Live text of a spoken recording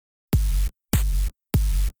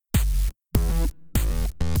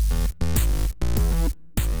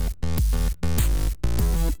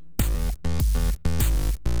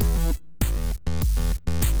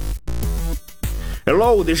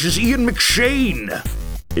Hello, this is Ian McShane.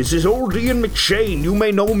 This is old Ian McShane. You may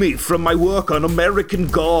know me from my work on American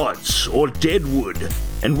Gods or Deadwood.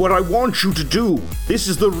 And what I want you to do, this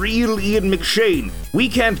is the real Ian McShane. We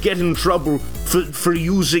can't get in trouble for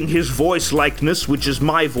using his voice likeness, which is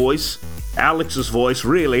my voice. Alex's voice,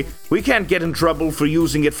 really. We can't get in trouble for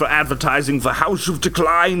using it for advertising for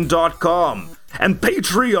houseofdecline.com and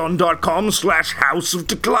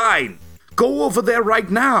patreon.com/houseofdecline. Go over there right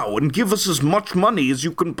now and give us as much money as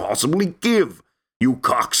you can possibly give, you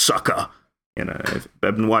cocksucker. You know,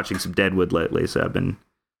 I've been watching some Deadwood lately, so I've been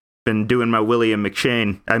doing my my Ian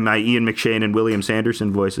McShane and William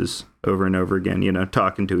Sanderson voices over and over again, you know,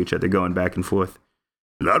 talking to each other, going back and forth.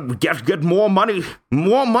 We get more money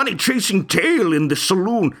chasing tail in the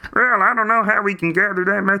saloon. Well, I don't know how we can gather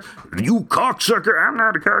that much. You cocksucker, I'm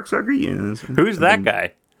not a cocksucker. Yeah, who's that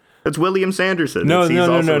guy? That's William Sanderson. No.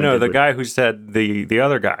 The guy who said the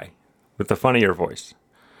other guy with the funnier voice.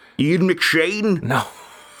 Ian McShane? No,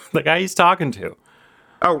 the guy he's talking to.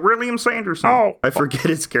 Oh, William Sanderson. Oh, I forget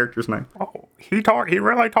his character's name. Oh, he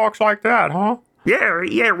really talks like that, huh?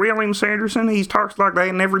 Yeah, William Sanderson. He talks like that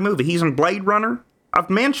in every movie. He's in Blade Runner. I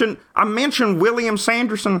mentioned William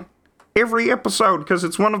Sanderson every episode because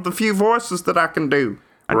it's one of the few voices that I can do.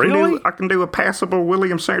 I can do a passable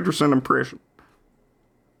William Sanderson impression.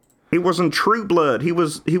 He was in True Blood. He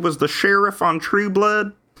was the sheriff on True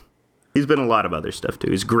Blood. He's been in a lot of other stuff too.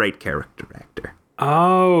 He's a great character actor.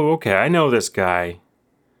 Oh, okay. I know this guy.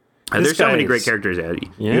 There's so many great characters. Yeah.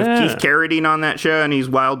 You have Keith Carradine on that show, and he's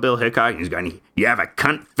Wild Bill Hickok. He's going, you have a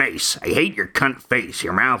cunt face. I hate your cunt face.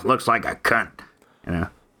 Your mouth looks like a cunt. You know,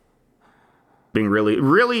 being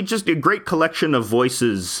really just a great collection of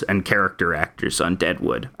voices and character actors on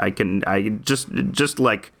Deadwood. I just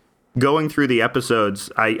like going through the episodes,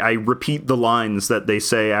 I repeat the lines that they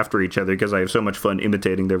say after each other because I have so much fun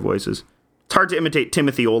imitating their voices. It's hard to imitate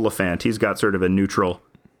Timothy Olyphant. He's got sort of a neutral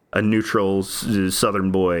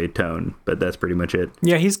Southern boy tone, but that's pretty much it.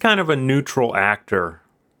 Yeah, he's kind of a neutral actor.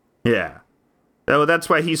 Yeah. Oh, that's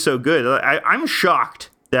why he's so good. I'm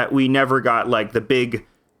shocked that we never got, like, the big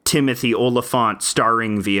Timothy Olyphant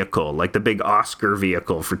starring vehicle, like the big Oscar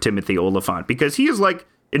vehicle for Timothy Olyphant, because he is, like,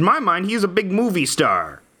 in my mind, he's a big movie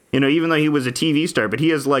star. You know, even though he was a TV star, but he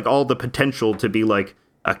has, like, all the potential to be, like,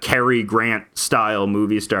 a Cary Grant-style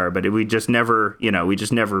movie star, but we just never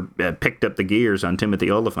picked up the gears on Timothy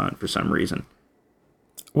Olyphant for some reason.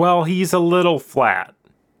 Well, he's a little flat.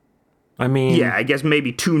 I mean... Yeah, I guess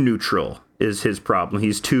maybe too neutral is his problem.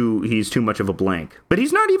 He's too much of a blank. But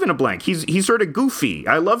he's not even a blank. He's sort of goofy.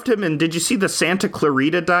 I loved him, and did you see the Santa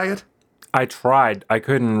Clarita Diet? I tried. I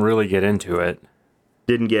couldn't really get into it.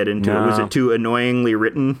 Didn't get into it. Was it too annoyingly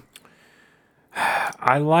written?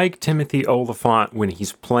 I like Timothy Olyphant when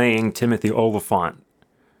he's playing Timothy Olyphant.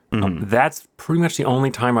 Mm-hmm. That's pretty much the only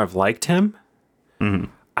time I've liked him. Mm-hmm.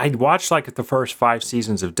 I watched like the first 5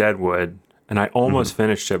 seasons of Deadwood, and I almost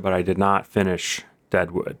finished it, but I did not finish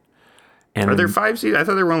Deadwood. And are there 5 seasons? I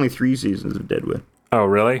thought there were only 3 seasons of Deadwood. Oh,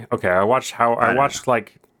 really? Okay, I watched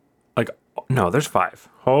no, there's 5.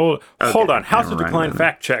 Hold on. House of Decline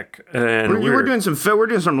fact check. And we're doing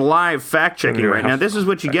some live fact checking right now. This is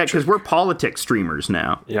what you get because we're politics streamers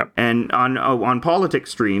now. Yep. And on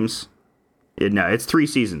politics streams, it's 3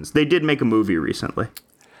 seasons. They did make a movie recently.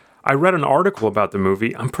 I read an article about the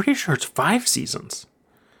movie. I'm pretty sure it's 5 seasons.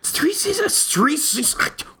 It's 3 seasons. 3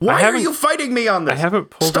 seasons. Why are you fighting me on this? I haven't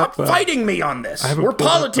pulled Stop fighting me on this. We're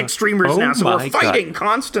politics streamers now, so we're fighting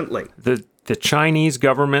constantly. The Chinese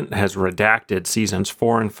government has redacted seasons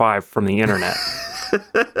 4 and 5 from the internet.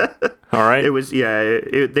 All right. It was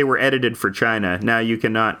they were edited for China. Now you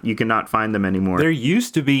cannot find them anymore. There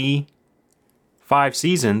used to be 5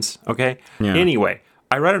 seasons. Okay. Yeah. Anyway,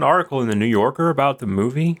 I read an article in the New Yorker about the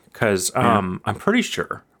movie because I'm pretty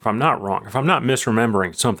sure, if I'm not wrong, if I'm not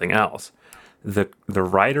misremembering something else, the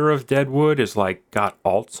writer of Deadwood is like got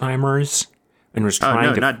Alzheimer's and was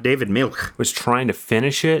trying not David Milch. Was trying to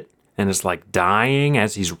finish it. And is like dying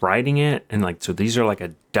as he's writing it. And like, so these are like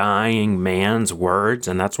a dying man's words.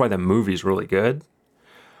 And that's why the movie's really good.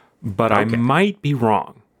 But I might be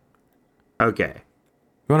wrong. Okay.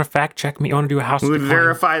 You want to fact check me? You want to do a House of Decline?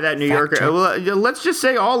 Verify that New Yorker. Well, let's just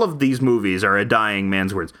say all of these movies are a dying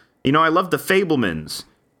man's words. You know, I love The Fabelmans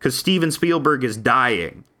because Steven Spielberg is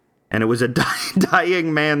dying. And it was a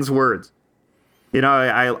dying man's words. You know,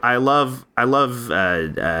 I love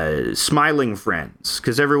Smiling Friends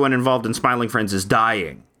because everyone involved in Smiling Friends is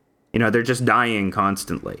dying. You know, they're just dying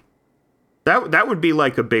constantly. That would be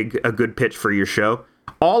like a good pitch for your show.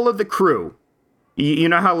 All of the crew. You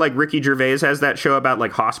know how like Ricky Gervais has that show about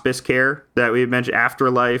like hospice care that we mentioned,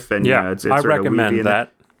 Afterlife, and yeah, it's I recommend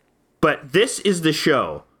that. But this is the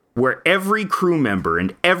show where every crew member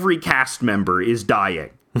and every cast member is dying.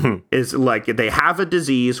 Is like they have a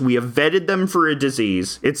disease. We have vetted them for a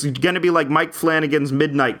disease. It's going to be like Mike Flanagan's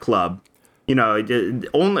Midnight Club. You know,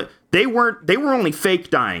 they were only fake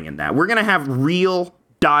dying in that. We're going to have real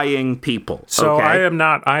dying people. So okay? I am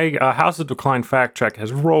not. House of Decline fact check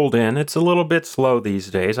has rolled in. It's a little bit slow these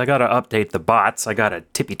days. I got to update the bots. I got to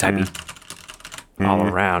tippy typey all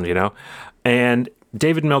around, you know. And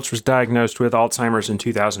David Milch was diagnosed with Alzheimer's in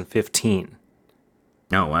 2015.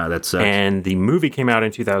 Oh, wow, that sucks. And the movie came out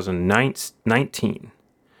in 2019.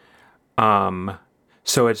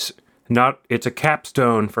 So it's a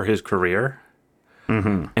capstone for his career.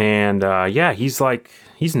 Mm-hmm. And yeah, he's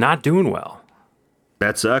not doing well.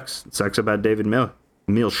 That sucks. It sucks about David Milch.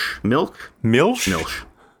 I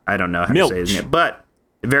don't know how to say his name. But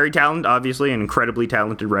very talented, obviously, an incredibly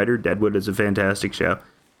talented writer. Deadwood is a fantastic show.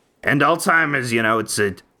 And Alzheimer's, you know,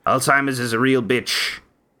 Alzheimer's is a real bitch.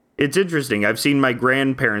 It's interesting. I've seen my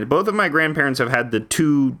grandparents. Both of my grandparents have had the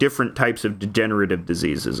two different types of degenerative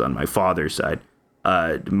diseases on my father's side.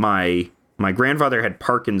 My grandfather had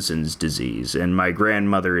Parkinson's disease, and my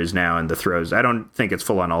grandmother is now in the throes. I don't think it's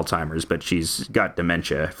full-on Alzheimer's, but she's got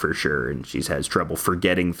dementia for sure, and she has trouble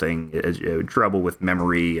forgetting things, trouble with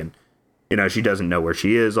memory, and, you know, she doesn't know where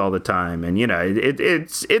she is all the time, and, you know,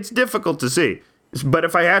 it's difficult to see. But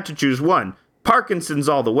if I had to choose one, Parkinson's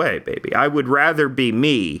all the way, baby. I would rather be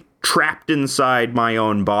me, trapped inside my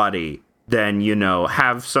own body, than, you know,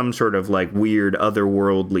 have some sort of, like, weird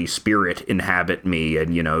otherworldly spirit inhabit me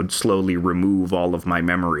and, you know, slowly remove all of my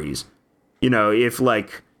memories. You know, if,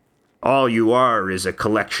 like, all you are is a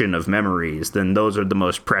collection of memories, then those are the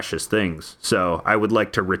most precious things. So I would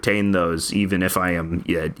like to retain those even if I'm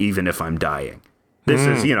dying. This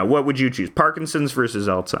is, you know, what would you choose? Parkinson's versus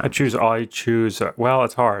Alzheimer's? I choose, well,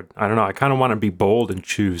 it's hard. I don't know. I kind of want to be bold and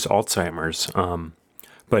choose Alzheimer's.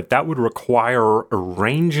 But that would require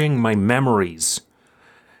arranging my memories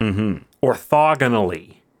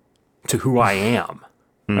orthogonally to who I am.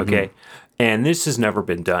 Okay. And this has never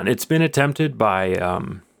been done. It's been attempted by,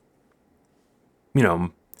 you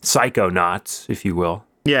know, psychonauts, if you will.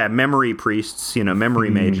 Yeah, memory priests, you know, memory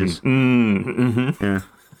mages. Yeah.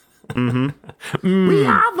 We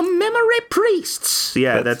are the memory priests.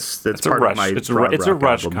 Yeah, that's part of my. It's a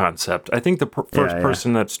Rush concept. I think the first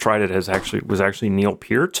person that's tried it was actually Neil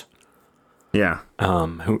Peart. Yeah.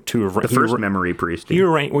 The first memory priest.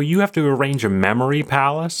 You have to arrange a memory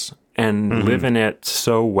palace and live in it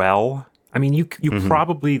so well. I mean, you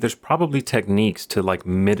there's probably techniques to like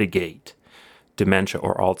mitigate dementia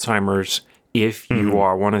or Alzheimer's if you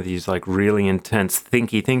are one of these like really intense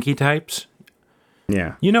thinky types.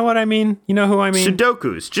 Yeah. You know what I mean? You know who I mean?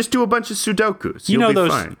 Sudokus. Just do a bunch of Sudokus. You'll be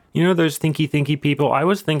fine. You know those thinky people? I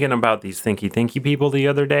was thinking about these thinky people the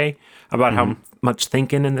other day, about how much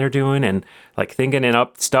thinking they're doing and like thinking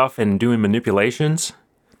up stuff and doing manipulations.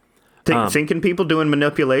 Thinking people doing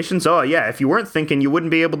manipulations? Oh, yeah. If you weren't thinking, you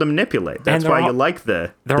wouldn't be able to manipulate. That's why you like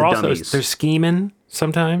the dummies. They're scheming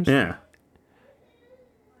sometimes. Yeah.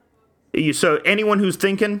 So anyone who's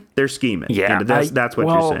thinking, they're scheming. Yeah, that's what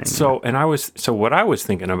you're saying. So what I was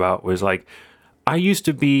thinking about was like, I used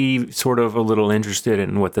to be sort of a little interested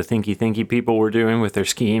in what the thinky people were doing with their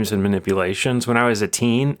schemes and manipulations when I was a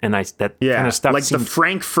teen, and kind of stuff like the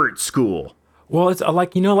Frankfurt School. Well, it's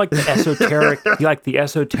like, you know, like the esoteric, like the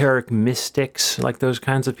esoteric mystics, like those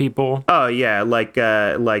kinds of people. Oh yeah, like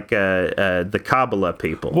the Kabbalah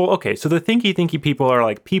people. Well, okay, so the thinky people are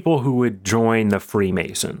like people who would join the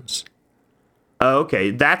Freemasons. Oh, okay,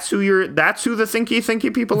 that's who the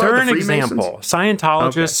thinky people are. They're the an Freemasons? example.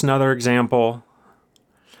 Scientologists, another example.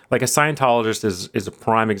 Like a Scientologist is a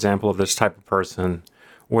prime example of this type of person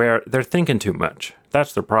where they're thinking too much.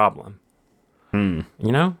 That's their problem. You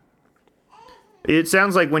know? It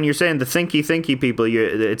sounds like when you're saying the thinky people,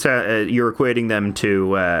 you're equating them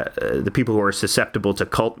to the people who are susceptible to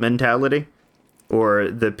cult mentality, or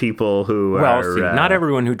the people who are... Well, see, not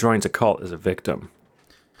everyone who joins a cult is a victim.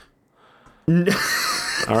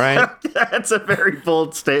 All right? That's a very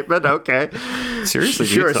bold statement. Okay. Seriously,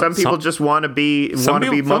 sure. Some people just want to be some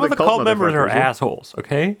of the cult members are assholes.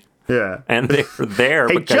 Okay. Yeah. And they're there.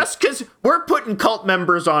 Hey, just because we're putting cult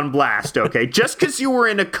members on blast, okay? Just because you were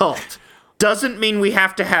in a cult doesn't mean we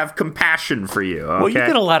have to have compassion for you. Okay? Well, you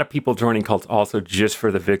get a lot of people joining cults also just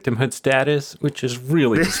for the victimhood status, which is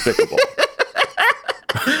really despicable.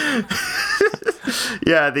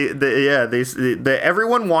 Yeah,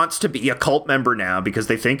 everyone wants to be a cult member now because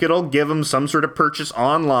they think it'll give them some sort of purchase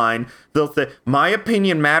online. They'll say, my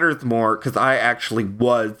opinion matters more because I actually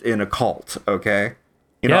was in a cult, okay?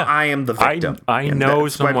 You know, I am the victim. I And know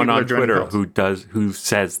that's why someone people are on joining Twitter cults. who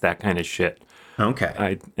says that kind of shit.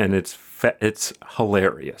 Okay. And it's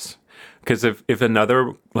hilarious. Because if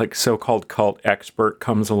another like so-called cult expert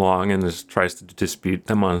comes along and tries to dispute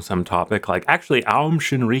them on some topic, like actually Aum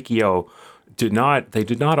Shinrikyo did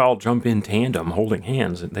not all jump in tandem holding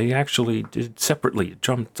hands. They actually did separately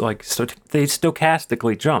jumped, like so they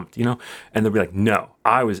stochastically jumped, you know. And they'll be like, no,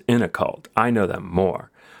 I was in a cult. I know them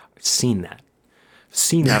more. I've seen that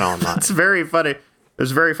online. It's very funny. It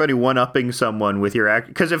was very funny one-upping someone with your act.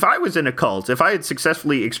 Because if I was in a cult, if I had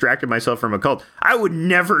successfully extracted myself from a cult, I would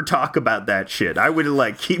never talk about that shit. I would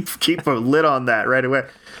like keep a lid on that right away.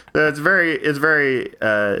 It's very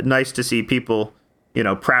nice to see people, you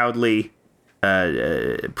know, proudly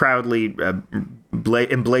emblazoning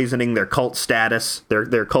their cult status,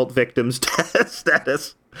 their cult victims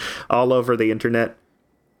status, all over the internet,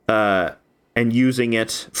 and using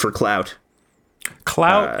it for clout.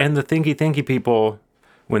 Clout and the thinky people,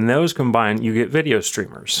 when those combine, you get video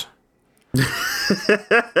streamers. Right?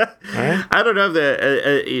 I don't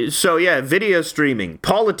know so yeah, video streaming,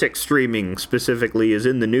 politics streaming specifically is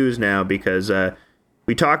in the news now because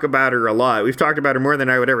we talk about her a lot. We've talked about her more than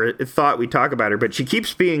I would ever thought we'd talk about her, but she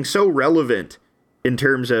keeps being so relevant in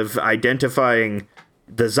terms of identifying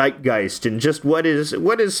the zeitgeist and just what is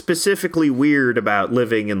specifically weird about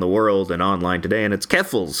living in the world and online today. And it's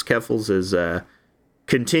Keffals. Keffals is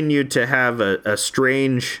continued to have a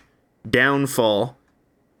strange downfall.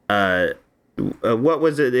 What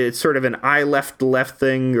was it? It's sort of an I left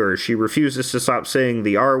thing, or she refuses to stop saying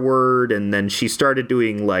the R word, and then she started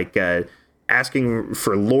doing like asking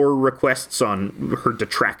for lore requests on her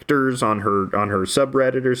detractors on her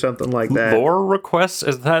subreddit or something like that. Lore requests?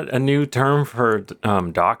 Is that a new term for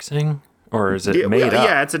doxing? Or is it made up?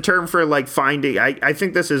 Yeah, it's a term for like finding. I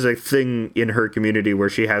think this is a thing in her community where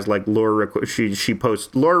she has like she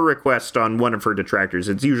posts lore requests on one of her detractors.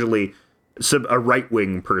 It's usually a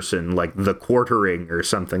right-wing person, like the Quartering or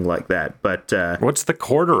something like that. But what's the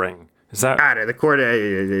Quartering? Is that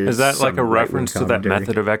is that like a reference to that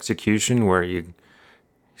method of execution where you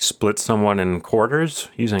split someone in quarters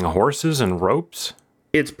using horses and ropes?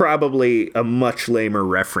 It's probably a much lamer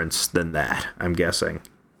reference than that, I'm guessing.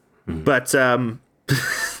 But I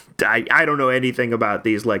don't know anything about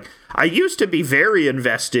these. Like, I used to be very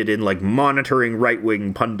invested in like monitoring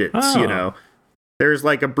right-wing pundits, you know. There's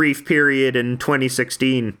like a brief period in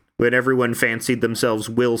 2016 when everyone fancied themselves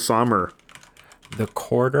Will Sommer. The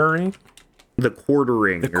Quartering? The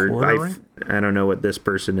Quartering. I don't know what this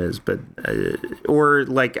person is, but or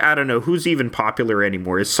like I don't know who's even popular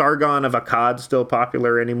anymore. Is Sargon of Akkad still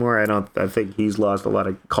popular anymore? I think he's lost a lot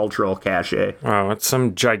of cultural cachet. Oh, it's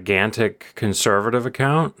some gigantic conservative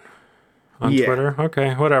account on Twitter.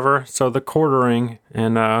 Okay, whatever. So the Quartering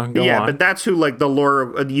and go on. But that's who like the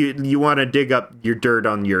lore. You want to dig up your dirt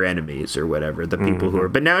on your enemies or whatever, the people who are.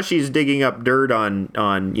 But now she's digging up dirt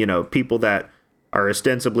on you know people that are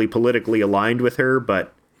ostensibly politically aligned with her,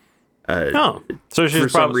 but so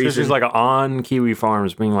she's like on Kiwi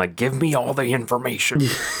Farms being like, give me all the information.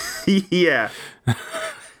 Yeah.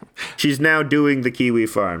 She's now doing the Kiwi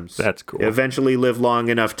Farms. That's cool. Eventually live long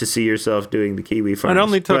enough to see yourself doing the Kiwi Farms. It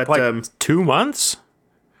only took 2 months?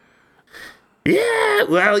 Yeah,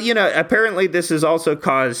 well, you know, apparently this has also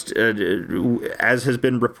caused, as has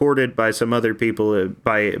been reported by some other people,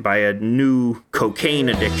 by a new cocaine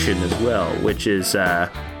addiction as well, which is,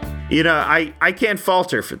 you know, I can't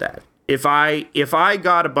fault her for that. If I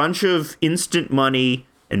got a bunch of instant money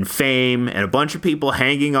and fame and a bunch of people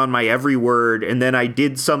hanging on my every word, and then I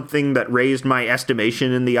did something that raised my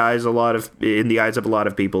estimation in the eyes of a lot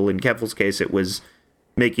of people. In Keffal's case, it was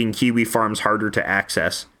making Kiwi Farms harder to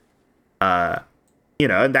access. You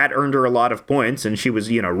know, and that earned her a lot of points, and she was,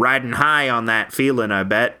 you know, riding high on that feeling, I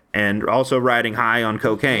bet, and also riding high on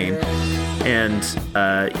cocaine. And,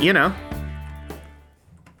 you know,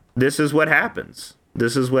 this is what happens.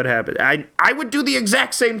 I would do the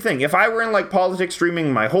exact same thing. If I were in, like, politics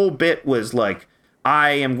streaming, my whole bit was, like,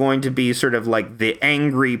 I am going to be sort of, like, the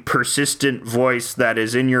angry, persistent voice that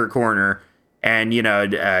is in your corner. And, you know,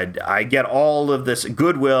 I get all of this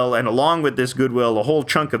goodwill, and along with this goodwill, a whole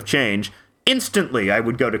chunk of change. Instantly, I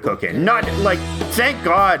would go to cocaine. Not, like, thank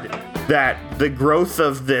God that the growth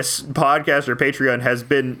of this podcast or Patreon has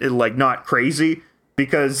been, like, not crazy.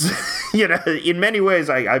 Because, you know, in many ways,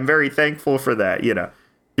 I'm very thankful for that, you know.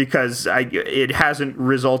 Because it hasn't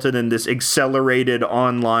resulted in this accelerated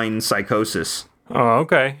online psychosis. Oh,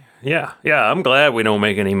 okay. Yeah, I'm glad we don't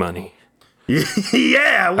make any money.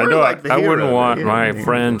 Yeah, we're like the I hero. wouldn't want my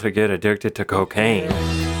friend to get addicted to cocaine.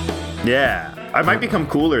 Yeah. I might become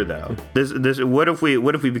cooler though. What if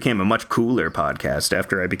we became a much cooler podcast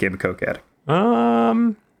after I became a coke addict?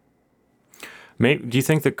 Do you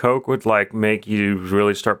think that Coke would like make you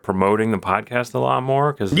really start promoting the podcast a lot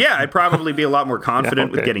more? Because yeah, I'd probably be a lot more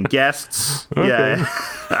confident with getting guests. Yeah,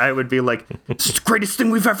 I would be like, it's the greatest thing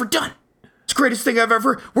we've ever done. It's the greatest thing I've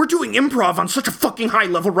ever. We're doing improv on such a fucking high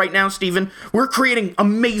level right now, Steven. We're creating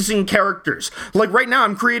amazing characters. Like right now,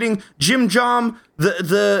 I'm creating Jim Jom,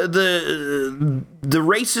 the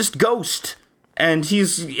racist ghost. And he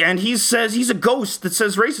says he's a ghost that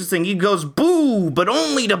says racist thing. He goes, boo, but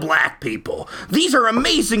only to black people. These are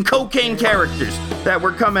amazing cocaine characters that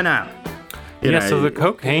were coming out. So the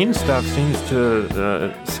cocaine stuff seems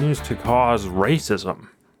to cause racism.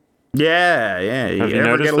 Yeah. You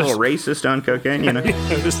ever get a little racist on cocaine? You know, you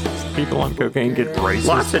notice people on cocaine get racist.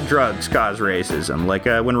 Lots of drugs cause racism, like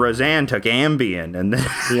when Roseanne took Ambien, and then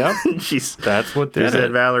that's what did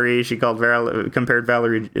it. Valerie. She compared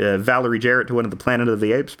Valerie Jarrett to one of the Planet of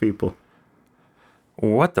the Apes people.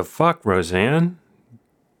 What the fuck, Roseanne?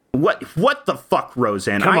 What the fuck,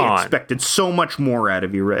 Roseanne? I expected so much more out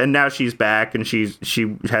of you, and now she's back, and she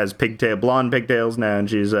has blonde pigtails now, and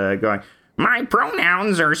she's going, my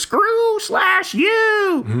pronouns are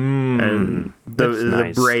screw/you. And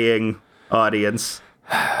the braying audience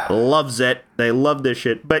loves it. They love this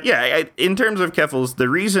shit. But yeah, in terms of Keffals, the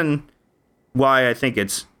reason why I think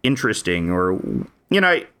it's interesting, or,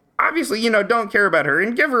 obviously, don't care about her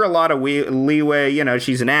and give her a lot of leeway.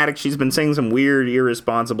 She's an addict. She's been saying some weird,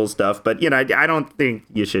 irresponsible stuff. But, I don't think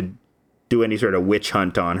you should do any sort of witch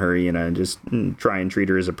hunt on her, and just try and treat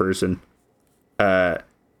her as a person.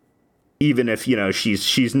 Even if,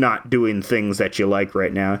 she's not doing things that you like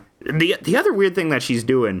right now. The other weird thing that she's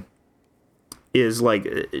doing is, like,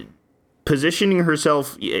 positioning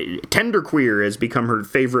herself... Tenderqueer has become her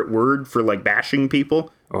favorite word for, like, bashing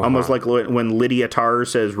people. Uh-huh. Almost like when Lydia Tarr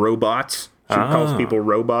says robots. She calls people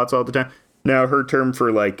robots all the time. Now, her term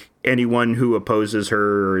for, like, anyone who opposes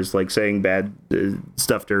her or is, like, saying bad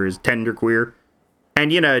stuff to her is tenderqueer.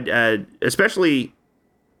 And, especially...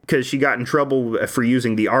 because she got in trouble for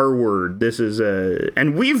using the R word. This is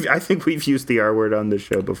and I think we've used the R word on this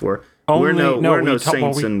show before. We're no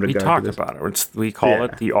saints in regard to this. We talked about it. We call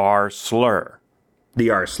it the R slur. The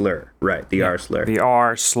R slur, right? The R slur. The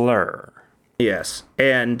R slur. Yes,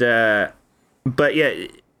 and but yeah,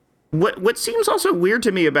 what seems also weird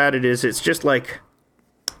to me about it is it's just like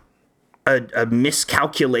a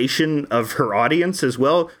miscalculation of her audience as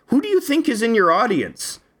well. Who do you think is in your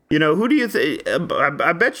audience? Who do you think?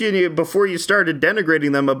 I bet you before you started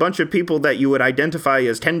denigrating them, a bunch of people that you would identify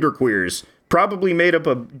as tenderqueers probably made up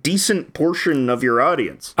a decent portion of your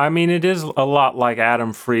audience. I mean, it is a lot like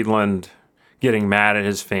Adam Friedland getting mad at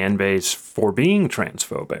his fan base for being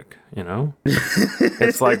transphobic,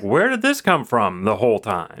 It's like, where did this come from the whole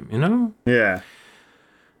time, Yeah.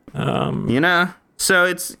 So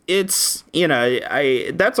it's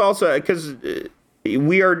that's also because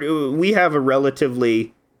we have a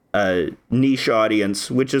relatively niche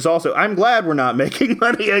audience, which is also, I'm glad we're not making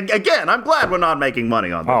money. Again, I'm glad we're not making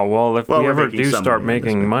money on that. Oh, well, if we ever do start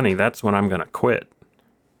making money, that's when I'm going to quit.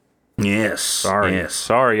 Yes.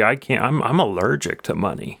 Sorry, I can't. I'm allergic to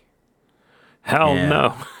money. Hell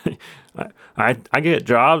no. I get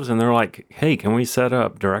jobs and they're like, hey, can we set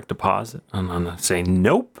up direct deposit? And I'm going to say,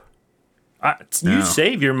 nope. You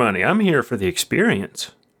save your money. I'm here for the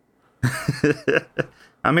experience.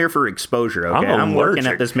 I'm here for exposure, okay? I'm working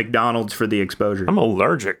at this McDonald's for the exposure. I'm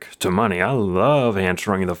allergic to money. I love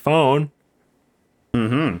answering the phone.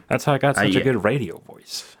 Mm-hmm. That's how I got such a good radio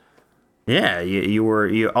voice. Yeah, you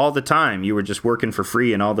were all the time. You were just working for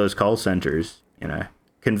free in all those call centers,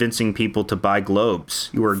 convincing people to buy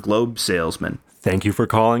globes. You were a globe salesman. Thank you for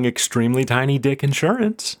calling Extremely Tiny Dick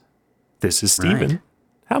Insurance. This is Steven. Right.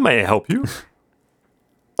 How may I help you?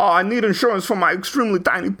 Oh, I need insurance for my extremely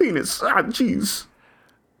tiny penis. Jeez.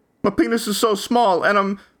 My penis is so small,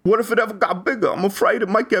 and what if it ever got bigger? I'm afraid it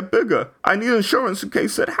might get bigger. I need insurance in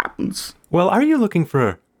case that happens. Well, are you looking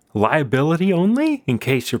for liability only, in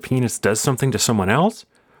case your penis does something to someone else?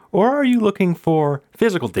 Or are you looking for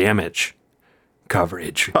physical damage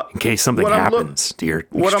coverage, in case something happens to your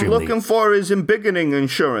What I'm looking for is embiggening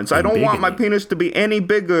insurance. I don't want my penis to be any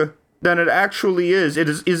bigger than it actually is. It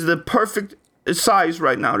is the perfect size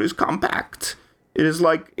right now. It is compact. It is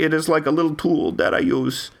like a little tool that I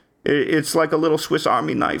use. It's like a little Swiss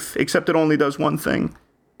Army knife, except it only does one thing.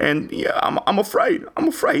 And yeah, I'm afraid. I'm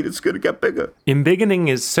afraid it's going to get bigger. Embiggening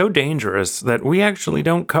is so dangerous that we actually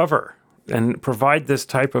don't cover and provide this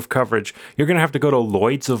type of coverage. You're going to have to go to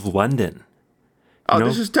Lloyd's of London.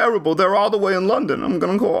 This is terrible. They're all the way in London. I'm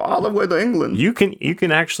going to go all the way to England. You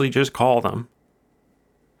can actually just call them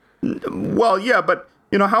Well, yeah, but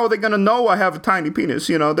how are they going to know I have a tiny penis?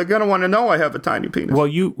 They're going to want to know I have a tiny penis. Well,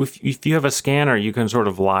 if you have a scanner, you can sort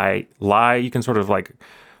of lie. You can sort of like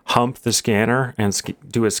hump the scanner and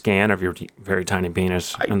do a scan of your very tiny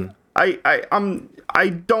penis. I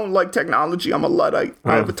don't like technology. I'm a Luddite.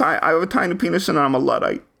 I have a tiny penis and I'm a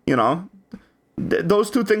Luddite. Those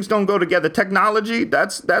two things don't go together. Technology,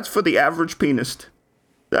 that's for the average penis.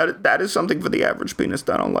 That is something for the average penis.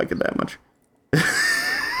 I don't like it that much.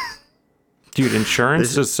 Dude,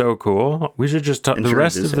 insurance is so cool. We should just talk. The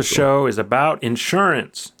rest of the show is about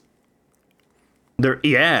insurance.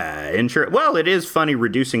 Insurance. Well, it is funny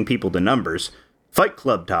reducing people to numbers. Fight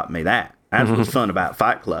Club taught me that. That's what's fun about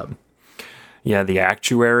Fight Club. Yeah, the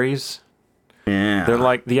actuaries. Yeah, they're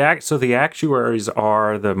like the actuaries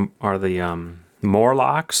are the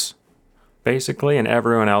Morlocks, basically, and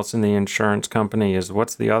everyone else in the insurance company is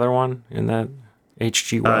what's the other one in that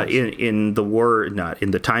H.G. Wells? In the war, not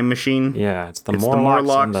in the Time Machine. Yeah, it's the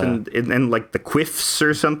Morlocks and like the Quiffs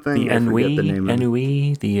or something. The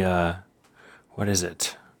Ennui, what is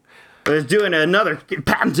it? I was doing another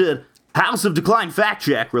patented House of Decline fact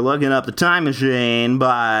check. We're looking up the Time Machine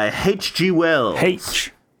by H.G. Wells.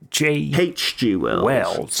 H.G.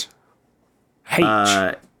 Wells.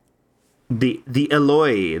 The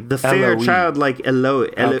Eloi, the fair childlike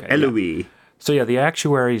Eloi. So yeah, the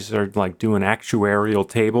actuaries are like doing actuarial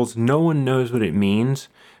tables. No one knows what it means.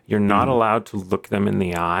 You're not allowed to look them in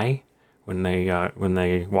the eye when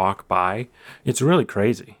they walk by. It's really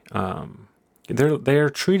crazy. They're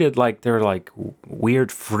treated like they're like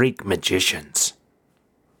weird freak magicians.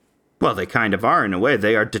 Well, they kind of are in a way.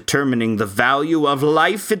 They are determining the value of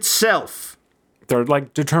life itself. They're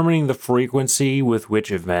like determining the frequency with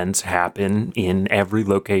which events happen in every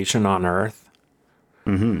location on Earth.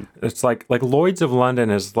 Mm-hmm. It's like Lloyd's of London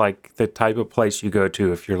is like the type of place you go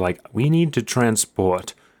to if you're like, we need to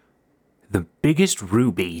transport the biggest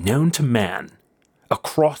ruby known to man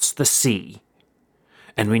across the sea,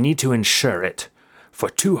 and we need to insure it for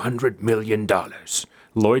 $200 million.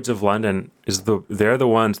 Lloyd's of London they're the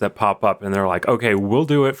ones that pop up and they're like, okay, we'll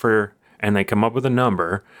do it and they come up with a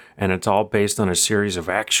number, and it's all based on a series of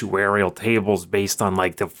actuarial tables based on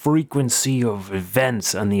like the frequency of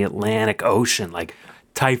events on the Atlantic Ocean, like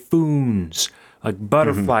typhoons, like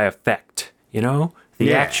butterfly effect,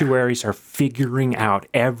 The actuaries are figuring out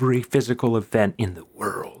every physical event in the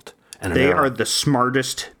world. And they are the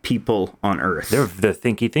smartest people on Earth. They're the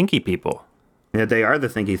thinky people. Yeah, they are the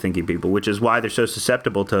thinky people, which is why they're so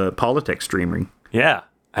susceptible to politics streaming. Yeah.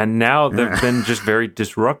 And now they've been just very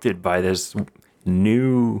disrupted by this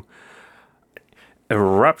new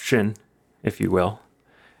eruption, if you will,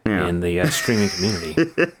 in the streaming community.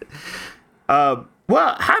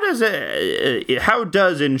 Well, how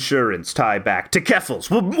does insurance tie back to Keffels?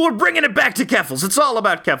 We're bringing it back to Keffels. It's all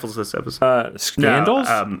about Keffels this episode. Scandals?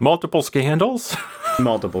 Multiple scandals?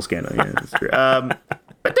 Multiple scandals, yeah, that's true.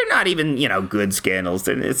 But they're not even, good scandals.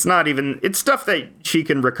 It's not even, it's stuff that she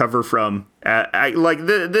can recover from.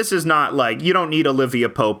 This is not like, you don't need Olivia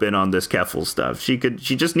Pope in on this Keffel stuff. She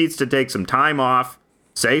just needs to take some time off,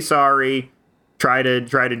 say sorry, try to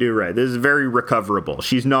do right. This is very recoverable.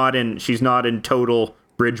 She's not in total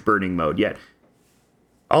bridge burning mode yet.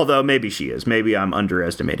 Although maybe she is. Maybe I'm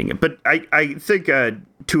underestimating it. But I think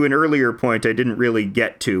to an earlier point I didn't really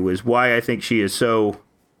get to is why I think she is so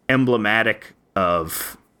emblematic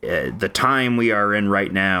of the time we are in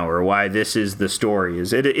right now, or why this is the story.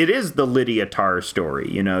 It is the Lydia Tarr story.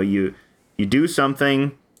 You do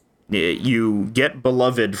something, you get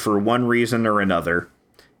beloved for one reason or another,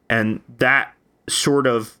 and that sort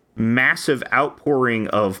of massive outpouring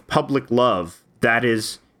of public love that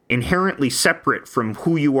is inherently separate from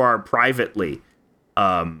who you are privately,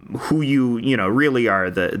 who you really are,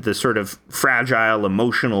 the sort of fragile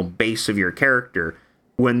emotional base of your character.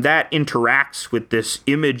 When that interacts with this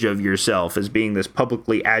image of yourself as being this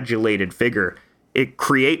publicly adulated figure, it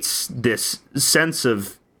creates this sense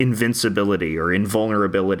of invincibility or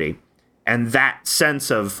invulnerability. And that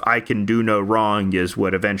sense of I can do no wrong is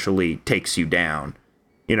what eventually takes you down.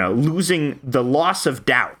 Losing the loss of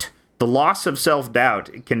doubt, the loss of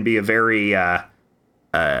self-doubt can be a very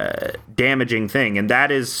damaging thing. And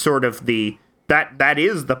that is sort of that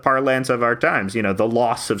is the parlance of our times, the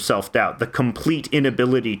loss of self-doubt, the complete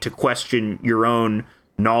inability to question your own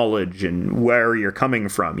knowledge and where you're coming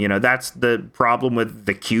from. That's the problem with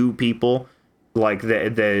the Q people. Like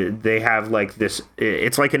they have like this,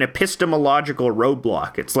 it's like an epistemological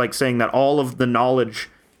roadblock. It's like saying that all of the knowledge,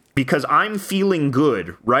 because I'm feeling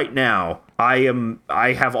good right now,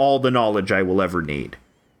 I have all the knowledge I will ever need.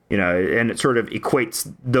 And it sort of equates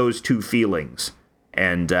those two feelings.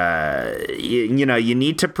 And, you know, you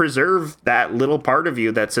need to preserve that little part of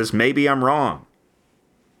you that says, maybe I'm wrong.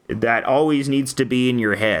 That always needs to be in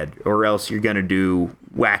your head, or else you're going to do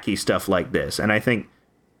wacky stuff like this. And I think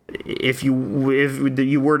if you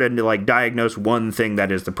were to like diagnose one thing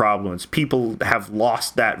that is the problem, it's people have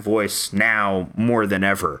lost that voice now more than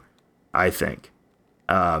ever, I think.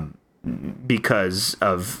 Because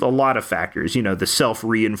of a lot of factors, you know, the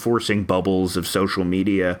self-reinforcing bubbles of social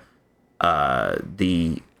media,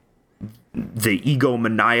 the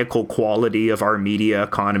egomaniacal quality of our media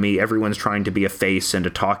economy. Everyone's trying to be a face and a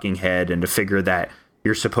talking head and to figure that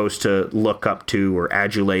you're supposed to look up to or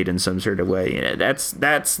adulate in some sort of way. You know,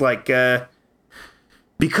 that's like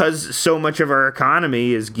because so much of our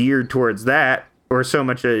economy is geared towards that, or so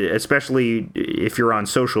much, especially if you're on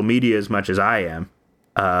social media as much as I am.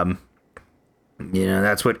 You know,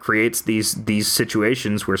 that's what creates these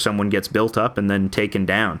situations where someone gets built up and then taken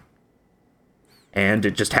down. And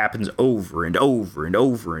it just happens over and over and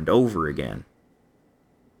over and over again.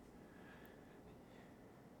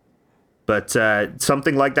 But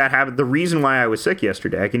something like that happened. The reason why I was sick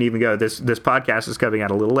yesterday, I can even go, this podcast is coming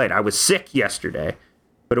out a little late. I was sick yesterday,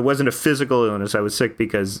 but it wasn't a physical illness. I was sick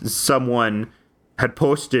because someone had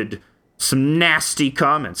posted some nasty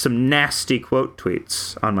comments, some nasty quote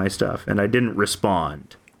tweets on my stuff, and I didn't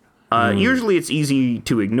respond. Usually it's easy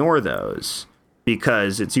to ignore those,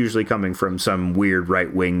 because it's usually coming from some weird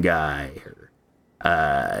right-wing guy or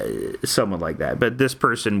someone like that. But this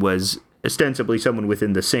person was ostensibly someone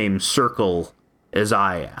within the same circle as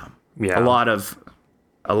I am. Yeah. A lot of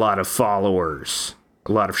followers,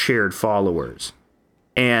 a lot of shared followers.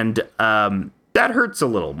 And that hurts a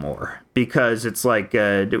little more, because it's like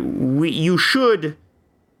you should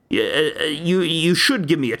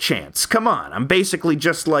give me a chance. Come on, I'm basically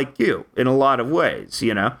just like you in a lot of ways,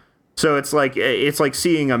 you know? So it's like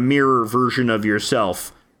seeing a mirror version of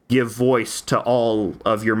yourself give voice to all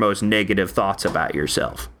of your most negative thoughts about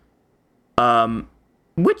yourself.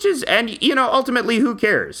 Which is, and you know, ultimately, who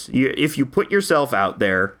cares? If you put yourself out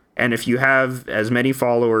there, and if you have as many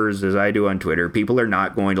followers as I do on Twitter, people are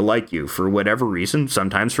not going to like you for whatever reason,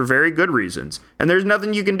 sometimes for very good reasons. And there's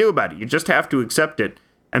nothing you can do about it. You just have to accept it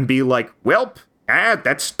and be like, welp,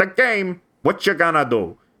 that's the game. What you gonna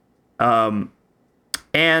do? But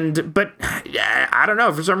I don't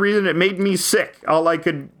know, for some reason it made me sick. All I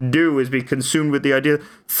could do is be consumed with the idea,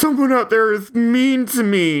 someone out there is mean to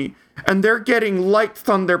me, and they're getting likes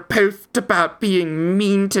on their post about being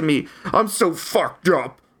mean to me. I'm so fucked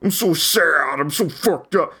up. I'm so sad. I'm so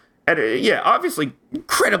fucked up. And yeah, obviously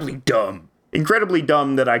incredibly dumb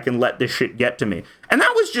that I can let this shit get to me. And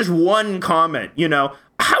that was just one comment, you know.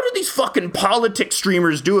 How do these fucking politics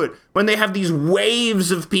streamers do it when they have these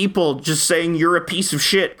waves of people just saying you're a piece of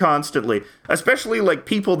shit constantly? Especially like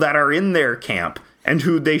people that are in their camp and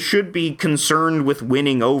who they should be concerned with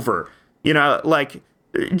winning over. You know, like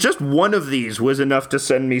just one of these was enough to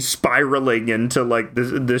send me spiraling into like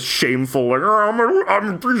this shameful, like, oh, I'm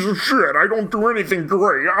a piece of shit. I don't do anything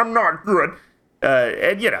great. I'm not good.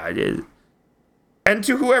 And you know, and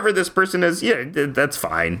to whoever this person is, yeah, that's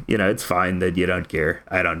fine. You know, it's fine that you don't care.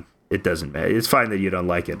 It doesn't matter. It's fine that you don't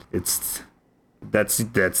like it.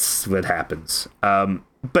 That's what happens.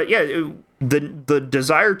 But yeah, the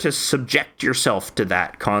desire to subject yourself to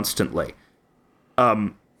that constantly,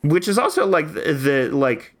 which is also like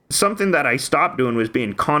like something that I stopped doing was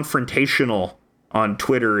being confrontational on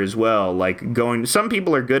Twitter as well. Like some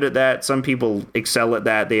people are good at that. Some people excel at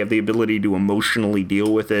that. They have the ability to emotionally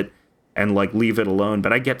deal with it and like leave it alone.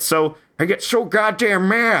 But I get so goddamn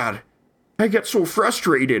mad. I get so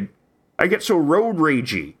frustrated. I get so road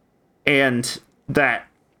ragey. And that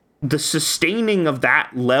the sustaining of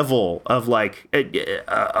that level of like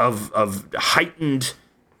of heightened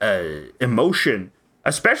emotion,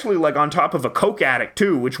 especially like on top of a coke addict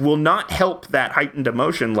too, which will not help that heightened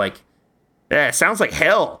emotion. Like, it sounds like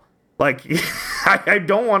hell. Like, I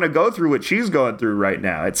don't want to go through what she's going through right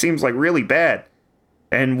now. It seems like really bad.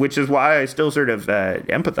 And which is why I still sort of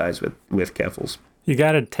empathize with Keffals. You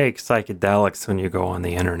gotta take psychedelics when you go on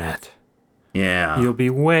the internet. Yeah. You'll be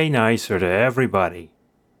way nicer to everybody.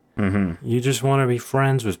 Mm-hmm. You just want to be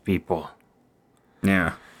friends with people.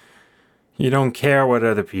 Yeah. You don't care what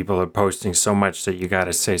other people are posting so much that you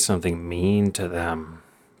gotta say something mean to them.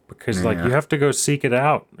 Because, like, you have to go seek it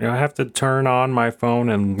out. You know, I have to turn on my phone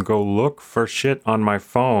and go look for shit on my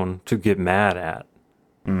phone to get mad at.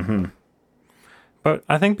 Mm-hmm. But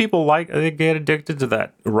I think people they get addicted to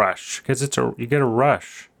that rush because you get a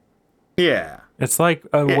rush. Yeah. It's like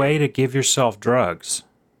a way to give yourself drugs.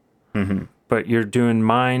 Mm-hmm. But you're doing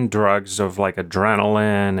mind drugs of like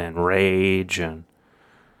adrenaline and rage and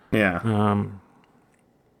yeah.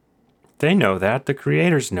 They know that. The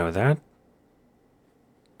creators know that.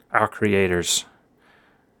 Our creators.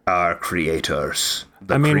 Our creators.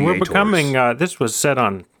 I mean, we're becoming, this was said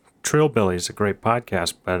on Trillbillies, a great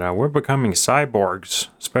podcast, but we're becoming cyborgs,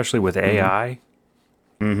 especially with AI.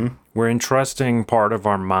 Mm-hmm. We're entrusting part of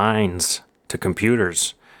our minds to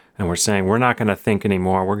computers, and we're saying we're not going to think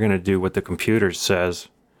anymore. We're going to do what the computer says.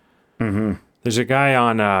 Mm-hmm. There's a guy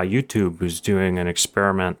on YouTube who's doing an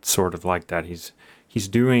experiment sort of like that. He's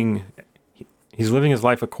living his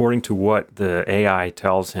life according to what the AI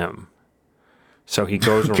tells him. So he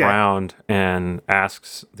goes around and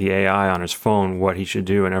asks the AI on his phone what he should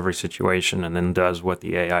do in every situation, and then does what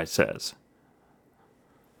the AI says.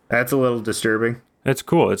 That's a little disturbing. It's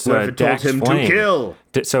cool. It's What if it told Dax him Flame. to kill?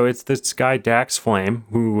 So it's this guy Dax Flame,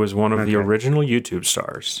 who was one of the original YouTube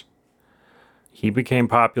stars. He became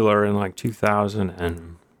popular in like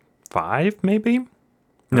 2005, maybe?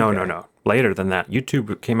 No. Later than that.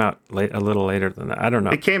 YouTube came out a little later than that. I don't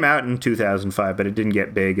know. It came out in 2005, but it didn't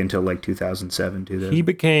get big until like 2007, 2000.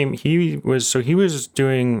 He was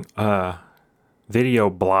doing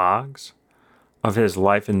video blogs of his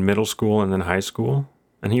life in middle school and then high school.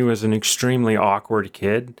 And he was an extremely awkward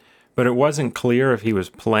kid, but it wasn't clear if he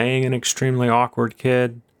was playing an extremely awkward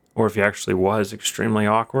kid or if he actually was extremely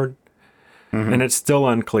awkward. Mm-hmm. And it's still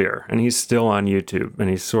unclear. And he's still on YouTube, and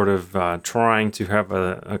he's sort of trying to have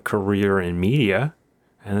a career in media.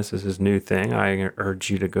 And this is his new thing. I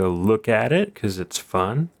urge you to go look at it because it's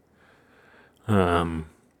fun.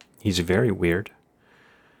 He's very weird.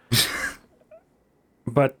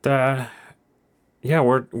 But yeah,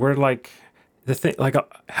 we're like the thing. Like,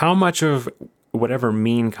 how much of whatever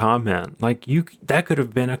mean comment, like that could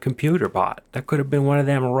have been a computer bot. That could have been one of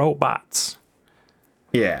them robots.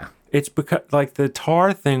 Yeah. It's because, like, the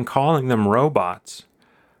Tar thing calling them robots,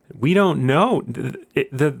 we don't know.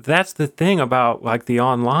 That's the thing about, like, the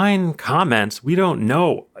online comments. We don't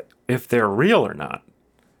know if they're real or not.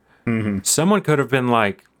 Mm-hmm. Someone could have been,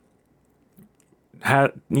 like,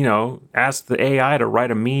 asked the AI to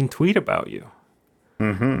write a mean tweet about you.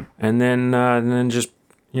 Mm-hmm. And then just,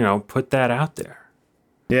 put that out there.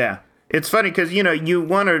 Yeah. It's funny because, you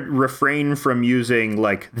want to refrain from using,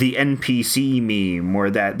 like, the NPC meme or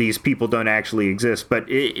that these people don't actually exist. But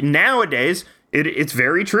nowadays, it's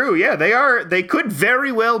very true. Yeah, they could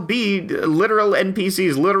very well be literal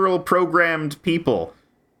NPCs, literal programmed people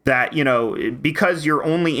that, because you're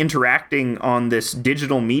only interacting on this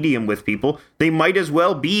digital medium with people, they might as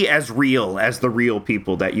well be as real as the real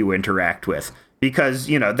people that you interact with. Because,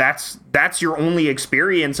 that's your only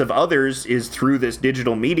experience of others is through this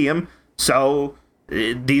digital medium. So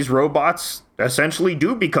these robots essentially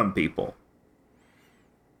do become people.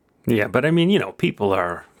 Yeah, but I mean, people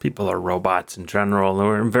are robots in general.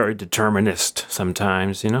 We're very determinist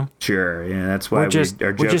sometimes, Sure, yeah, that's why we're just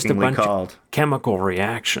a bunch called of chemical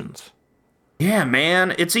reactions. Yeah,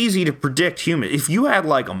 man, it's easy to predict humans. If you had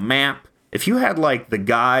like a map, if you had like the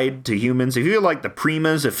guide to humans, if you had like the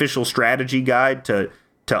Prima's official strategy guide to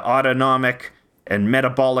autonomic and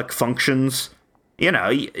metabolic functions,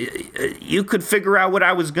 you could figure out what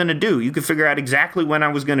I was going to do. You could figure out exactly when I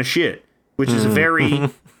was going to shit, which is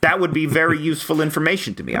that would be very useful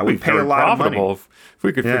information to me. I would pay a lot of money. If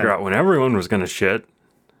we could figure out when everyone was going to shit.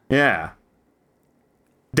 Yeah.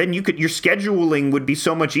 Then your scheduling would be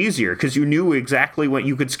so much easier because you knew exactly when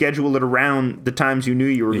you could schedule it around the times you knew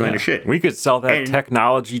you were going to shit. We could sell that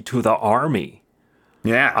technology to the army.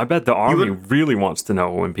 Yeah. I bet the army really wants to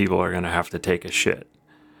know when people are going to have to take a shit.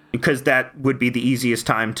 Because that would be the easiest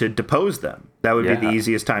time to depose them. That would be the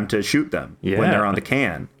easiest time to shoot them when they're on the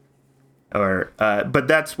can. Or, but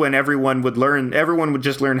that's when everyone would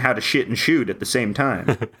just learn how to shit and shoot at the same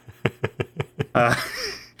time.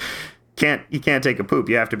 You can't take a poop.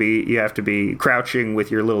 You have to be crouching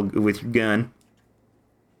with your gun.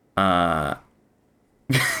 I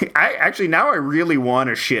really want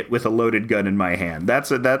to shit with a loaded gun in my hand.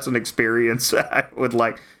 That's an experience I would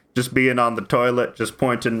like. Just being on the toilet, just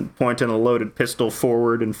pointing a loaded pistol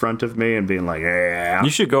forward in front of me and being like, yeah. You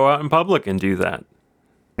should go out in public and do that.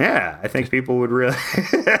 Yeah, I think people would really...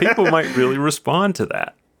 People might really respond to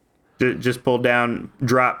that. Just pull down,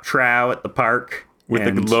 drop trow at the park. With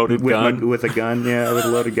a loaded gun? With a gun, yeah, with a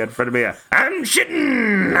loaded gun in front of me. I'm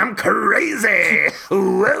shitting! I'm crazy!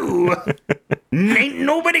 Whoa! Ain't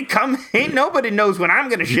nobody knows when I'm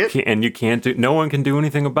gonna shit. No one can do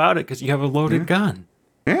anything about it because you have a loaded gun.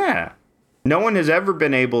 Yeah. No one has ever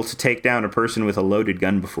been able to take down a person with a loaded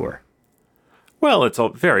gun before. Well, it's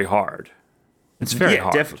very hard. It's very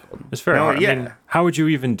hard. Difficult. It's very hard. Yeah. I mean, how would you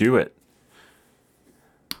even do it?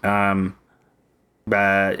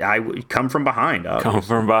 I would come from behind. Come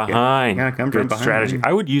from behind. Yeah, come from Good behind. strategy.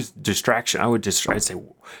 I would use distraction. I'd say,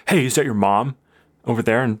 "Hey, is that your mom over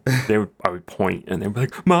there?" And I would point, and they'd be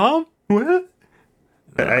like, "Mom, what?"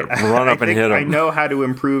 Run up and hit him. I know how to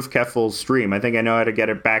improve Keffel's stream. I think I know how to get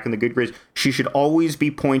it back in the good grace. She should always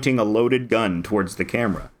be pointing a loaded gun towards the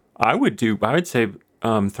camera. I would say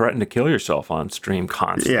threaten to kill yourself on stream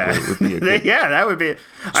constantly. Yeah, Would be a good, that would be.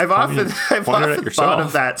 I've often thought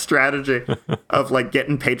of that strategy of like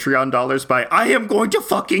getting Patreon dollars by I am going to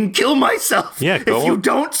fucking kill myself. Yeah, if you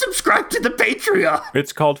don't subscribe to the Patreon.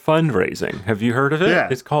 It's called fundraising. Have you heard of it? Yeah.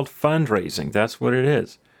 It's called fundraising. That's what it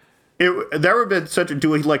is. There would have been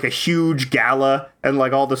doing like a huge gala and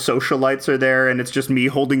like all the socialites are there and it's just me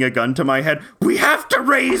holding a gun to my head. We have to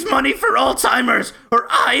raise money for Alzheimer's or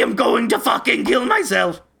I am going to fucking kill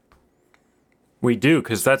myself. We do,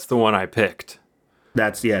 because that's the one I picked.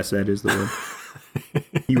 That is the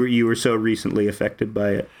one. you were so recently affected by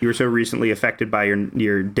it. You were so recently affected by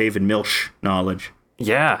your David Milch knowledge.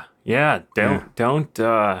 Yeah. Don't want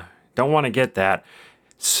to get that.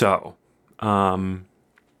 So,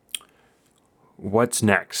 what's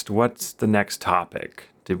next? What's the next topic?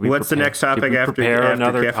 What's the next topic after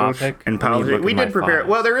another Keffel's topic? and politics? We did prepare. Files.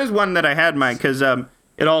 Well, there is one that I had, Mike, because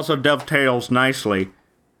it also dovetails nicely.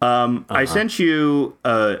 I sent you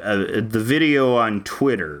the video on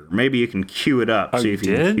Twitter. Maybe you can cue it up. See if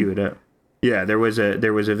you can cue it up. Yeah, there was a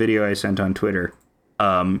video I sent on Twitter.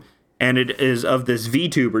 And it is of this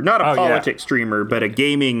VTuber, not a politics streamer, but a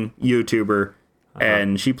gaming YouTuber.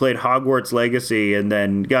 And she played Hogwarts Legacy and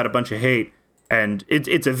then got a bunch of hate. And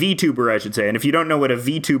it's a VTuber, I should say. And if you don't know what a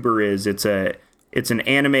VTuber is, it's an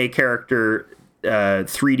anime character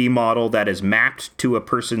 3D model that is mapped to a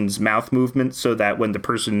person's mouth movements so that when the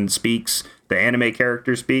person speaks, the anime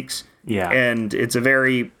character speaks. Yeah. And it's a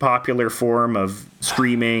very popular form of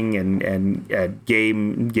streaming and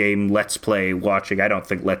game Let's Play watching. I don't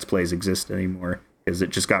think Let's Plays exist anymore because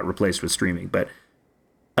it just got replaced with streaming. But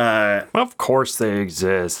of course they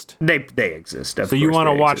exist. They exist. So you want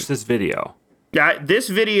to watch this video? Yeah, this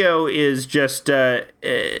video is just, I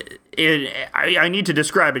need to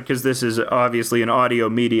describe it because this is obviously an audio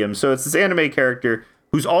medium. So it's this anime character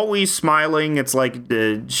who's always smiling. It's like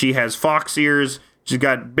she has fox ears. She's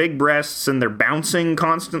got big breasts and they're bouncing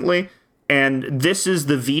constantly. And this is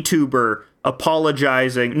the VTuber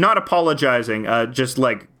just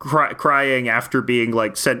like crying after being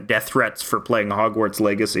like sent death threats for playing Hogwarts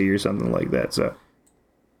Legacy or something like that. So.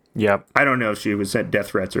 Yep. I don't know if she was sent death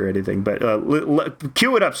threats or anything, but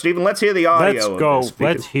cue it up, Stephen. Let's hear the audio. Let's go.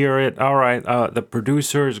 Let's hear it. All right. The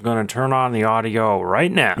producer is going to turn on the audio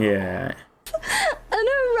right now. Yeah. And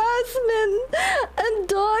harassment and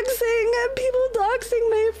doxing and people doxing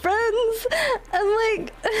my friends and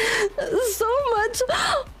like so much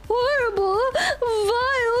horrible,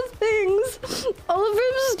 vile things all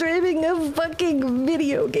from streaming a fucking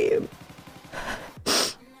video game.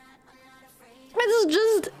 It's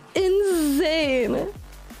just insane.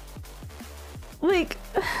 Like,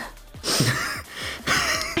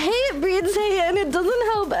 hate breeds hate and it doesn't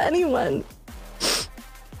help anyone.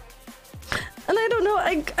 And I don't know,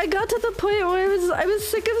 I got to the point where I was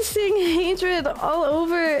sick of seeing hatred all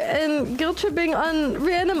over and guilt tripping on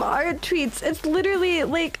random art tweets. It's literally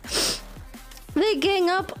like they gang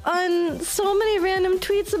up on so many random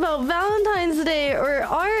tweets about Valentine's Day or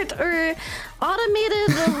art or automated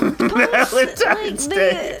posts.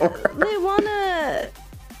 They want to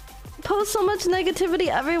post so much negativity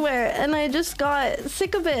everywhere, and I just got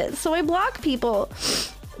sick of it. So I block people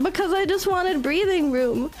because I just wanted breathing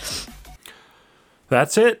room.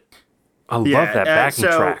 That's it. I love that backing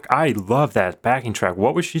track. I love that backing track.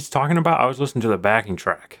 What was she talking about? I was listening to the backing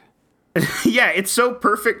track. Yeah, it's so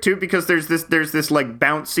perfect too because there's this like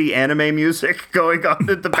bouncy anime music going on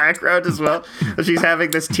in the background as well. She's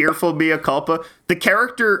having this tearful mea culpa. The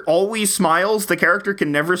character always smiles. The character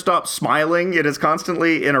can never stop smiling. It is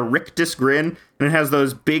constantly in a rictus grin, and it has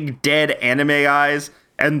those big dead anime eyes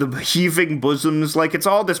and the heaving bosoms. Like it's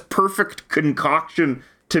all this perfect concoction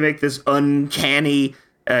to make this uncanny,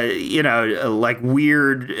 like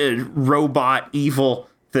weird robot evil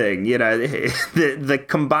thing, the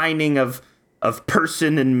combining of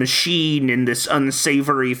person and machine in this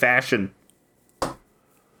unsavory fashion.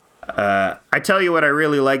 I tell you what I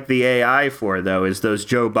really like the AI for, though, is those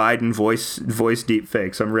Joe Biden voice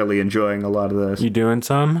deepfakes. I'm really enjoying a lot of those. You doing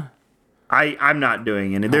some? I'm not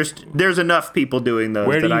doing any. There's enough people doing those.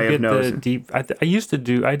 Where do that you I have get noticed. the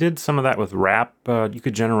deep? I did some of that with rap. You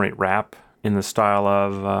could generate rap in the style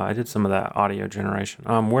of I did some of that audio generation.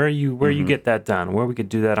 Where you get that done? Where we could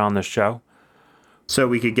do that on the show? So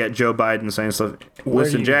we could get Joe Biden saying stuff.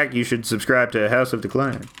 Listen, Jack, you should subscribe to House of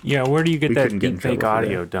Decline. Yeah, where do you get We that couldn't get in deep fake trouble for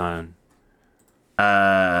audio that. done?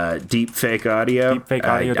 Deep fake audio.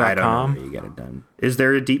 Deepfakeaudio.com? I don't know where you get it done. Is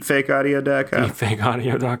there a deepfakeaudio.com?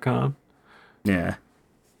 Deepfakeaudio.com? Yeah.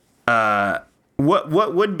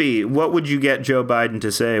 What would you get Joe Biden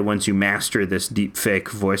to say once you master this deep fake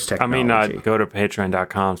voice I technology? mean, go to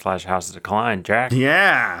patreon.com/House of Decline, Jack.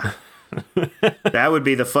 Yeah. That would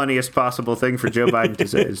be the funniest possible thing for Joe Biden to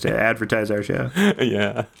say, is to advertise our show.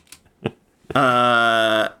 Yeah.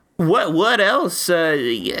 What else?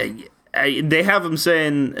 They have him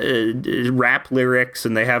saying rap lyrics,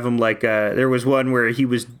 and they have him like there was one where he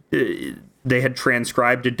was. They had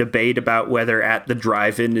transcribed a debate about whether At the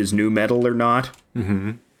Drive-In is new metal or not.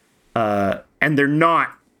 Mm-hmm. And they're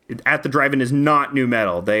not. At the Drive-In is not new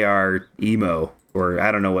metal. They are emo, or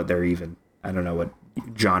I don't know what they're even. I don't know what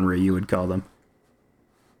genre you would call them.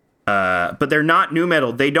 But they're not new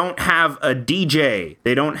metal. They don't have a DJ.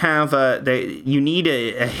 They don't have you need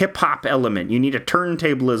a hip hop element. You need a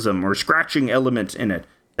turntablism or scratching element in it.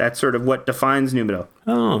 That's sort of what defines new metal.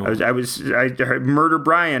 Oh. I heard Murder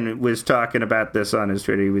Brian was talking about this on his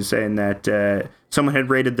Twitter. He was saying that someone had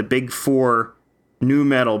rated the big four new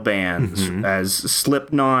metal bands as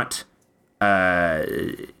Slipknot,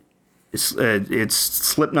 it's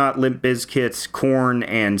Slipknot, Limp Bizkit, Korn,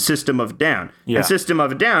 and System of a Down. Yeah. And System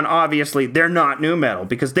of a Down, obviously, they're not new metal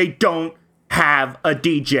because they don't have a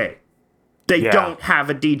DJ. They don't have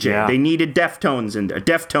a DJ. Yeah. They needed Deftones in there.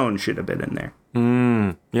 Deftones should have been in there.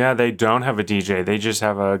 Yeah, they don't have a DJ. They just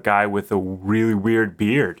have a guy with a really weird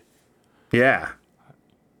beard. Yeah.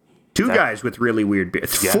 Two guys with really weird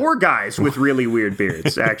beards. Yeah. 4 guys with really weird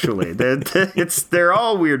beards, actually. They're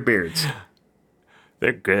all weird beards.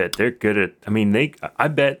 They're good. They're good at. I mean, I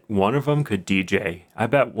bet one of them could DJ. I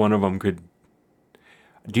bet one of them could.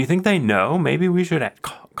 Do you think they know? Maybe we should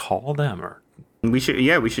call them, or We should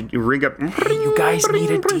ring up. you guys need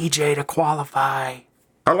a DJ to qualify.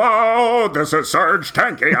 Hello, this is Serge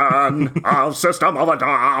Tankian of System of a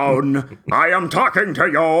Down. I am talking to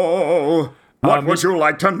you. What would you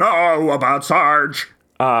like to know about Sarge?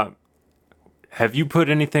 Have you put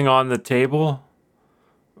anything on the table?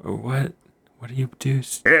 Or what? What do you do?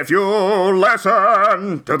 If you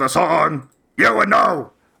listen to the song, you would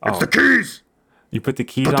know. It's the keys. You put the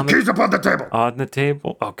keys Put on the keys up on the table. on the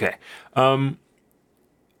table? Okay.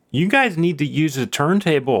 You guys need to use a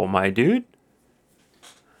turntable, my dude.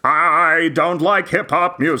 I don't like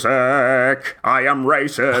hip-hop music. I am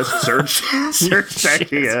racist. Serge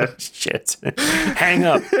Tankian. Shit. Hang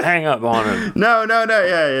up on him. No.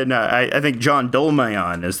 Yeah, no. I think John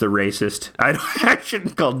Dolmayan is the racist. I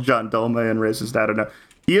shouldn't call John Dolmayan racist. I don't know.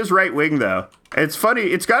 He is right wing though. It's funny.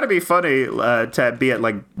 It's got to be funny to be at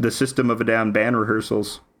like the System of a Down band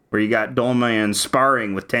rehearsals where you got Dolmayan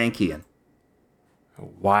sparring with Tankian.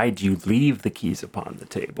 Why'd you leave the keys upon the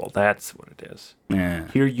table? That's what it is. Yeah.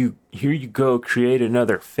 Here you go. Create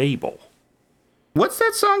another fable. What's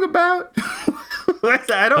that song about?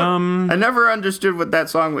 I never understood what that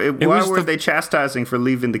song. Why were they chastising for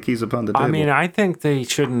leaving the keys upon the table? I mean, I think they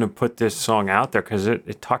shouldn't have put this song out there because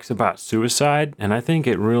it talks about suicide, and I think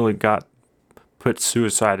it really put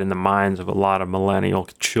suicide in the minds of a lot of millennial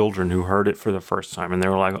children who heard it for the first time, and they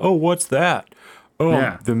were like, "Oh, what's that?" Oh,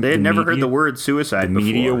 yeah, they had never heard the word suicide before.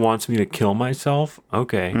 Media wants me to kill myself.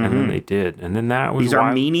 Okay, and then they did, and then that was These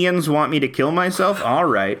Armenians want me to kill myself. All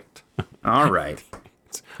right.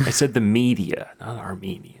 I said the media, not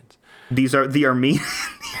Armenians. These are the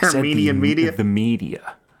Armenian media. The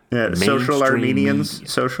media. Yeah, The social mainstream Armenians.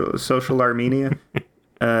 media. Social Armenia.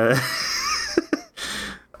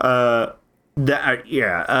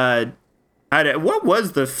 What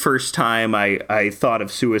was the first time I thought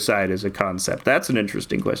of suicide as a concept? That's an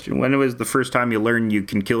interesting question. When was the first time you learned you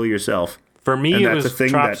can kill yourself? For me, And it that's was a thing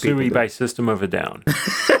Chop that people Suey do. by System of a Down.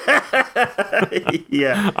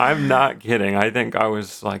 Yeah. I'm not kidding. I think I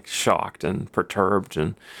was like shocked and perturbed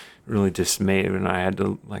and really dismayed when I had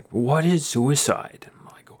to like, what is suicide? And I'm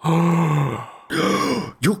like, oh,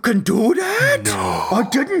 You can do that? No. I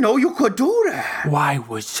didn't know you could do that. why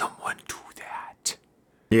would someone do that?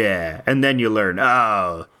 Yeah, and then you learn,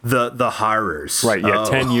 the horrors. Right. Yeah. Oh,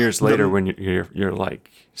 10 years later, when you're like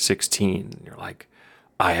 16, you're like,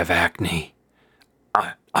 I have acne.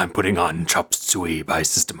 I'm putting on Chop Suey by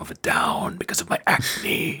System of a Down because of my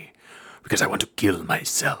acne, because I want to kill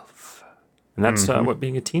myself. And that's what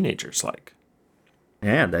being a teenager's like.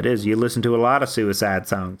 Yeah, that is. You listen to a lot of suicide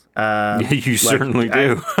songs. You certainly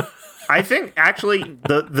do. I think actually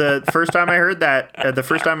the first time I heard that, the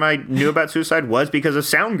first time I knew about suicide was because of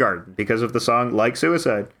Soundgarden, because of the song "Like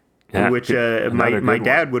Suicide." Yeah, which another my good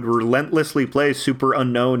dad would relentlessly play Super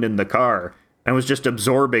Unknown in the car. I was just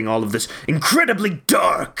absorbing all of this incredibly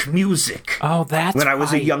dark music Oh, that's when I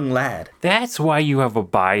was why, a young lad. That's why you have a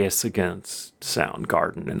bias against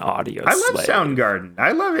Soundgarden and Audio I love Slave. Soundgarden.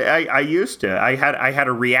 I love it. I used to. I had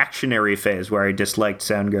a reactionary phase where I disliked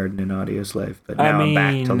Soundgarden and Audioslave, but now I'm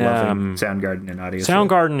back to loving Soundgarden and Audioslave.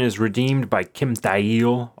 Soundgarden is redeemed by Kim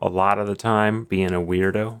Thayil a lot of the time, being a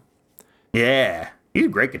weirdo. Yeah, he's a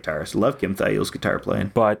great guitarist. Love Kim Thayil's guitar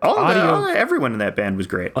playing. But Everyone in that band was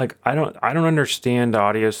great. like I don't understand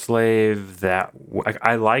Audioslave that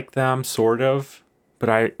I like them sort of,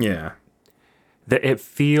 but Yeah. it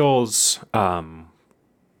feels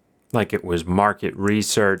like it was market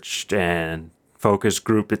researched and focus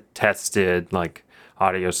group tested, like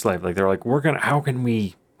Audioslave. Like they're like, how can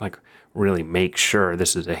we like really make sure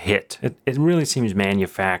this is a hit? It really seems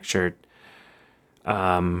manufactured.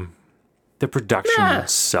 The production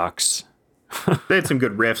sucks. They had some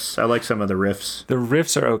good riffs. I like some of the riffs. The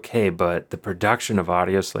riffs are okay, but the production of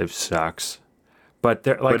Audioslave sucks. But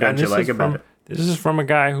they're like, What don't you like about it? This is from a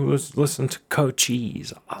guy who listened to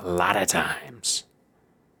Cochise a lot of times.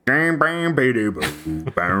 Yeah,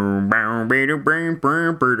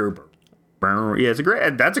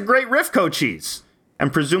 that's a great riff, Cochise.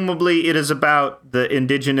 And presumably it is about the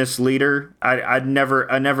indigenous leader. I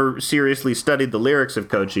never seriously studied the lyrics of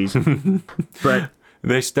Cochise, but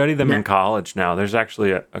They study them in college now. There's actually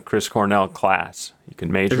a Chris Cornell class. You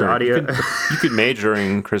can major. audio. You could major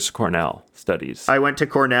in Chris Cornell studies. I went to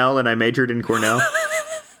Cornell and I majored in Cornell.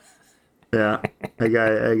 Yeah, I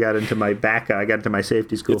got into my I got into my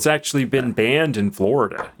safety school. It's actually been banned in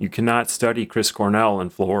Florida. You cannot study Chris Cornell in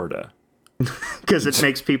Florida. Because it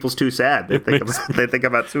makes people too sad. They think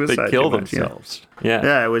about suicide. They kill too much, themselves. Yeah. Yeah.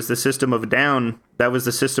 Yeah, it was the System of a Down. That was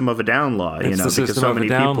the System of a Down law. It's the because system so of many a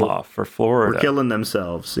down people law for Florida. were killing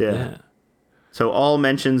themselves. Yeah. Yeah. So all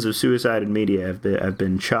mentions of suicide in media have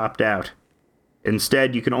been chopped out.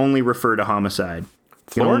 Instead, you can only refer to homicide.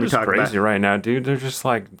 You can only Florida's talk crazy about, right now, dude. They're just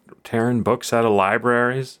like tearing books out of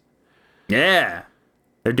libraries. yeah.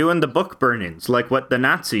 They're doing the book burnings like what the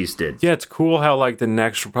Nazis did. Yeah, it's cool how like the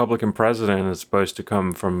next Republican president is supposed to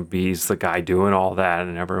come from he's the guy doing all that,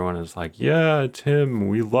 and everyone is like, yeah, it's him.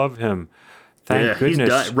 We love him. Thank goodness. He's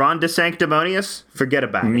done. Ron DeSanctimonious, forget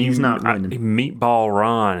about it. He's not winning. Meatball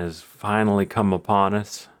Ron has finally come upon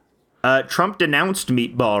us. Trump denounced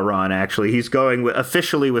Meatball Ron, actually. He's going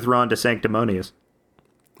officially with Ron DeSanctimonious.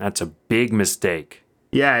 That's a big mistake.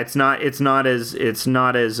 Yeah, it's not as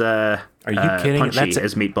Are you kidding? punchy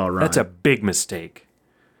as Meatball Ron. That's a big mistake.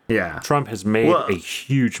 yeah. Trump has made a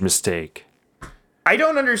huge mistake. I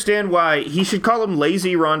don't understand why he should call him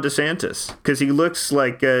lazy Ron DeSantis, because he looks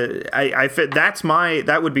like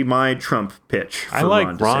that would be my Trump pitch. For I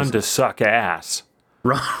like Ron DeSantis. to suck ass.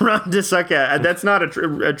 Ron DeSucka. That's not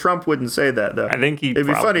a Trump wouldn't say that though. I think it'd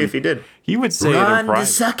be funny if he did. He would say it in Ron private.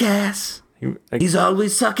 DeSuck ass. Like, He's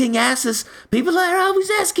always sucking asses. People are always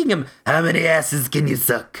asking him, "How many asses can you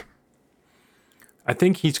suck?" I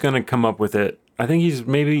think he's going to come up with it. I think he's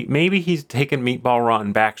maybe he's taking Meatball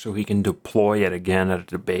Ron back so he can deploy it again at a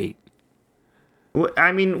debate.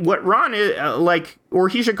 I mean, what Ron is or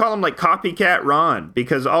he should call him like copycat Ron,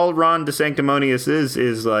 because all Ron DeSanctimonious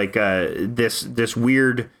is like this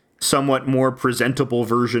weird, somewhat more presentable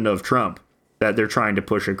version of Trump that they're trying to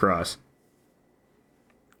push across.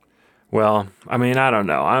 Well, I mean, I don't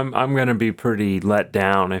know. I'm going to be pretty let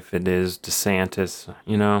down if it is DeSantis,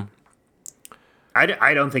 you know?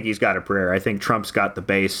 I don't think he's got a prayer. I think Trump's got the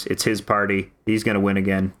base. It's his party. He's going to win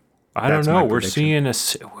again. I don't That's know. my We're prediction.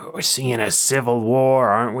 seeing a civil war,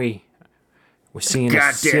 aren't we? We're seeing a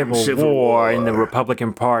Goddamn civil civil war in the war.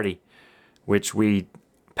 Republican Party, which we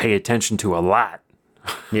pay attention to a lot.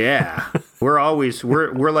 Yeah, we're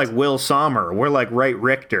like Will Sommer. We're like Wright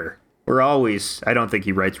Richter. We're always. I don't think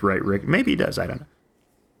he writes Wright Richter. Maybe he does. I don't know.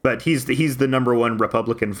 But he's the number one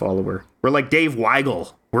Republican follower. We're like Dave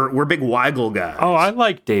Weigel. We're big Weigel guys. Oh, I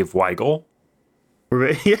like Dave Weigel.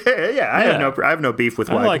 Yeah. I have no beef with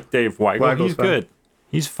Weigel. I like Dave Weigel. Weigel's He's fun. good.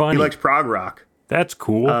 He's funny. He likes prog rock. That's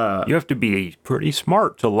cool. You have to be pretty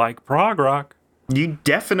smart to like prog rock. You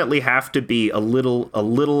definitely have to be a little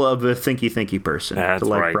of a thinky person. That's to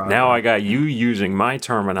like right. prog Now rock. I got you using my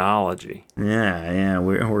terminology. Yeah.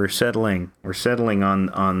 We're settling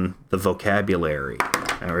on the vocabulary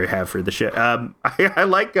that we have for the shit. I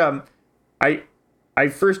like I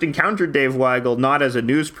first encountered Dave Weigel not as a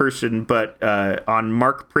news person, but on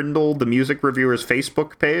Mark Prindle, the music reviewer's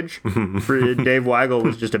Facebook page. Dave Weigel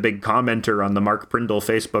was just a big commenter on the Mark Prindle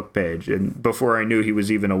Facebook page, and before I knew he was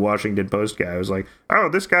even a Washington Post guy, I was like, "Oh,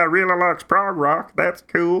 this guy really likes prog rock. That's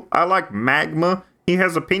cool. I like Magma He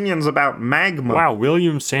has opinions about magma. Wow,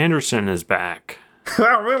 William Sanderson is back.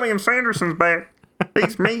 Well, William Sanderson's back.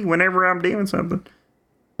 He's me whenever I'm doing something.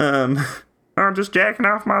 I'm just jacking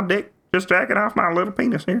off my dick. Just jacking off my little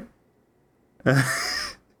penis here.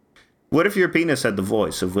 What if your penis had the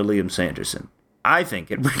voice of William Sanderson? I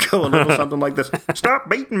think it would go a little something like this. Stop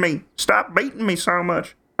beating me. Stop beating me so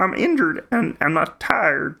much. I'm injured and I'm not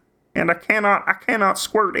tired. And I cannot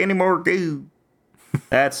squirt any more goo.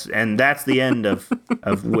 That's the end of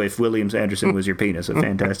if William Sanderson was your penis, a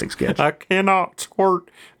fantastic sketch. I cannot squirt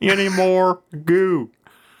any more goo.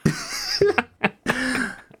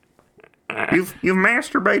 You've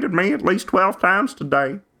masturbated me at least 12 times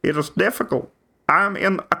today. It is difficult. I'm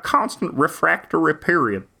in a constant refractory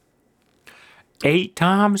period. 8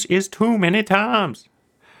 times is too many times.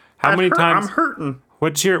 How many times? I'm hurting.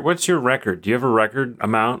 What's your record? Do you have a record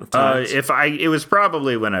amount of times? It was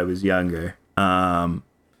probably when I was younger. Really?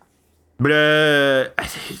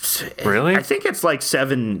 I think it's like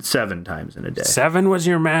seven times in a day. 7 was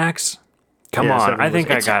your max? Come on, I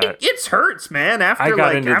think I got it. It hurts, man. After I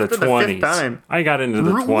got into after the 20s. fifth time. I got into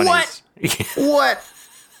the 20s. What?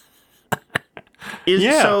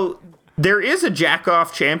 Yeah. So there is a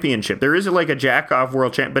jack-off championship. There is like a jack-off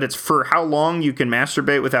world champ, but it's for how long you can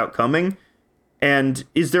masturbate without coming. And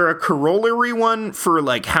is there a corollary one for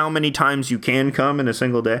like how many times you can come in a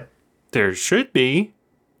single day? There should be.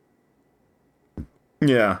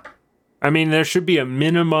 Yeah. I mean, there should be a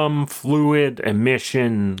minimum fluid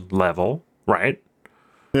emission level, right?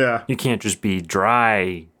 Yeah. You can't just be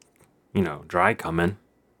dry coming.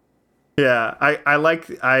 Yeah,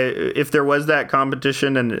 if there was that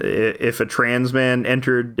competition and if a trans man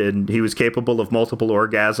entered and he was capable of multiple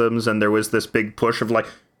orgasms and there was this big push of like,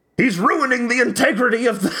 he's ruining the integrity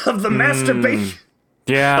of the masturbation.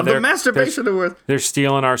 Yeah, of the masturbation award. They're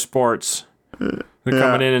stealing our sports. They're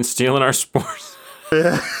coming in and stealing our sports.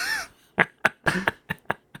 Yeah.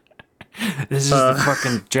 This is the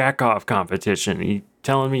fucking jack-off competition. You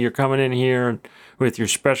telling me you're coming in here with your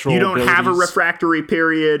special You don't abilities? have a refractory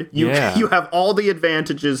period. You have all the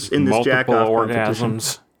advantages in this jack-off competition.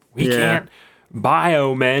 Orgasms. We can't.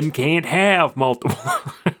 Biomen can't have multiple.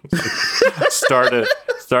 start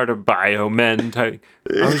a biomen type.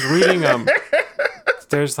 I was reading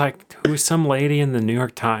there's some lady in the New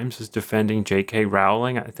York Times is defending J.K.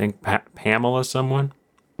 Rowling. I think Pamela someone.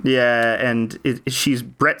 Yeah, and she's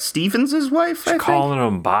Brett Stevens' wife, I think? Calling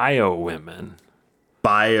them bio women.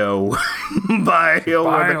 Bio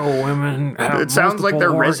women. It sounds like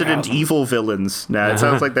they're Resident Evil villains. Nah, it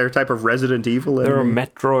sounds like they're a type of Resident Evil. They're a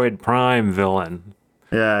Metroid Prime villain.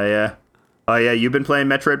 Yeah. Oh, yeah, you've been playing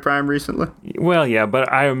Metroid Prime recently? Well, yeah,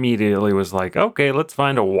 but I immediately was like, okay, let's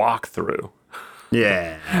find a walkthrough.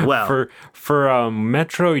 Yeah, well. For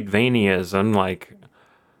Metroidvanias, I'm like,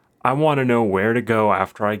 I want to know where to go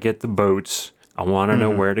after I get the boats. I want to know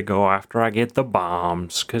where to go after I get the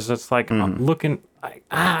bombs. Because it's like, I'm looking,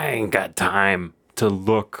 I ain't got time to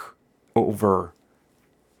look over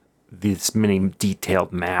these many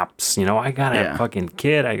detailed maps. You know, I got a fucking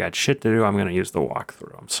kid. I got shit to do. I'm going to use the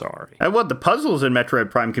walkthrough. I'm sorry. Well, the puzzles in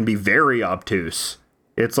Metroid Prime can be very obtuse.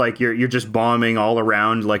 It's like you're just bombing all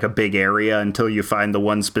around like a big area until you find the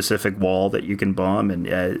one specific wall that you can bomb.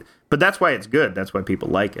 And but that's why it's good. That's why people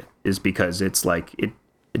like it, is because it's like it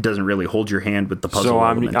doesn't really hold your hand with the puzzle. So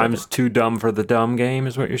I'm too dumb for the dumb game,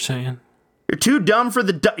 is what you're saying? You're too dumb for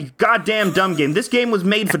the goddamn dumb game. This game was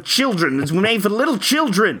made for children. It's made for little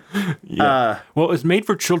children. Yeah. Well, it was made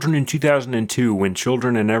for children in 2002 when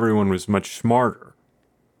children and everyone was much smarter.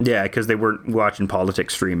 Yeah, because they weren't watching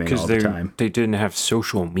politics streaming all the time. They didn't have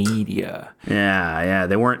social media. Yeah,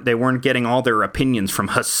 they weren't getting all their opinions from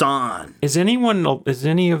Hassan. Is any of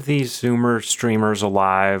these Zoomer streamers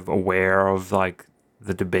alive aware of like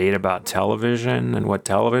the debate about television and what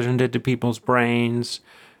television did to people's brains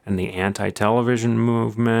and the anti-television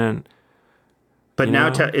movement? But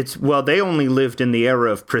they only lived in the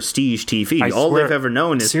era of prestige TV. All they've ever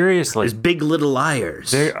known is Big Little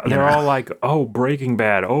Liars. They're all like, oh, Breaking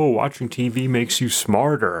Bad. Oh, watching TV makes you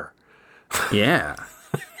smarter. Yeah.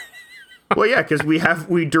 Well, yeah, because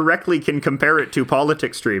we directly can compare it to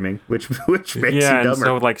politics streaming, which makes you dumber. Yeah, and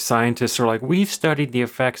so like scientists are like, we've studied the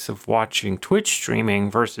effects of watching Twitch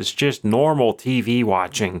streaming versus just normal TV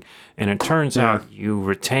watching, and it turns out you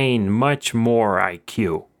retain much more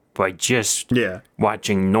IQ by just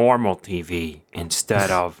watching normal TV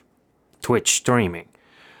instead of Twitch streaming.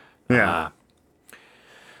 Yeah.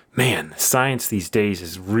 Man, science these days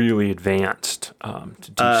is really advanced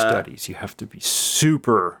to do studies. You have to be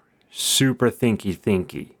super, super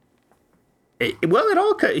thinky.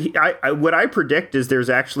 Well, what I predict is there's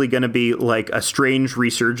actually going to be like a strange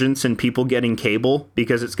resurgence in people getting cable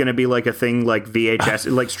because it's going to be like a thing like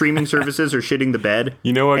VHS, like streaming services are shitting the bed.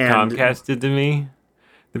 You know what Comcast did to me?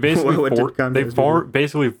 They basically,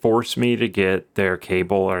 basically forced me to get their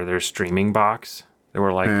cable or their streaming box. They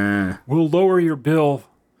were like, we'll lower your bill,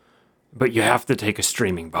 but you have to take a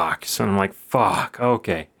streaming box. And I'm like, fuck,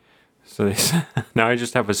 okay. So now I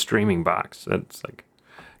just have a streaming box. That's like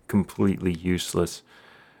completely useless.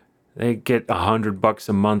 They get $100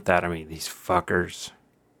 a month out of me, these fuckers.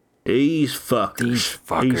 These fuckers.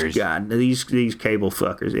 These cable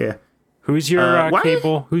fuckers, yeah. Who's your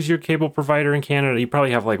cable? Who's your cable provider in Canada? You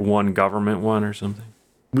probably have like one government one or something.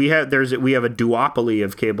 We have a duopoly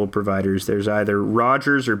of cable providers. There's either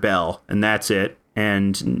Rogers or Bell, and that's it.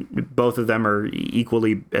 And both of them are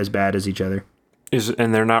equally as bad as each other.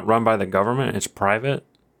 And they're not run by the government? It's private?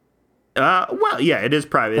 Well, yeah, it is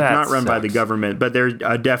private. It's not run by the government, but they're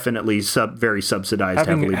definitely very subsidized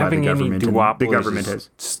heavily by the government. The government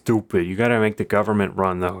is stupid. You got to make the government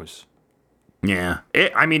run those. Yeah,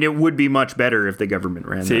 it would be much better if the government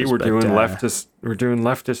ran. See, those, we're doing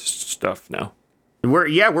leftist stuff now.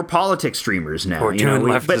 We're politics streamers now. We're doing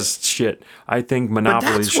leftist shit. I think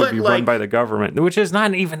monopolies should be run by the government, which is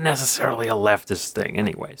not even necessarily a leftist thing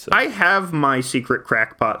anyway. So I have my secret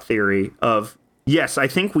crackpot theory of, yes, I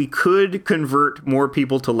think we could convert more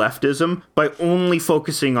people to leftism by only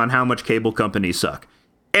focusing on how much cable companies suck.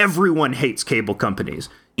 Everyone hates cable companies.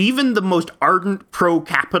 Even the most ardent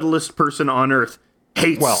pro-capitalist person on earth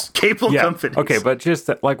hates cable companies. Okay, but just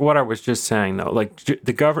like what I was just saying, though, like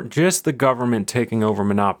the government taking over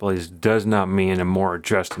monopolies does not mean a more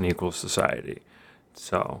just and equal society.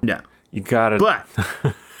 So no, you gotta,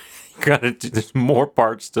 there's more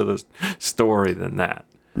parts to the story than that.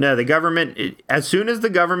 No, the government, as soon as the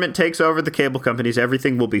government takes over the cable companies,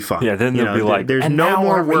 everything will be fine. Yeah, then they'll be like, there's no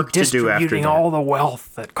more work to do after that. All the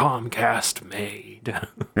wealth that Comcast made.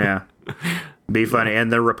 Yeah. Be funny.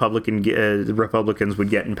 And the Republicans would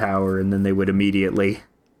get in power, and then they would immediately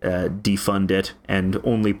defund it and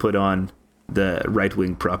only put on the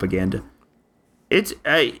right-wing propaganda. It's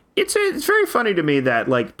very funny to me that,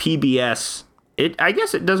 like, PBS, I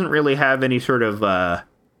guess it doesn't really have any sort of...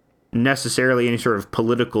 necessarily any sort of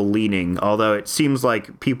political leaning, although it seems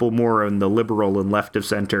like people more in the liberal and left of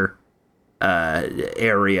center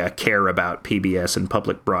area care about PBS and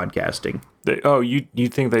public broadcasting. You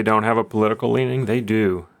think they don't have a political leaning? They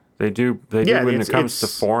do. They do when it comes to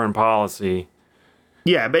foreign policy.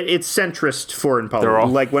 Yeah, but it's centrist foreign policy.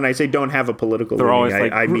 Like when I say don't have a political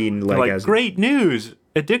leaning, I mean like as great news,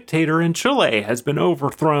 a dictator in Chile has been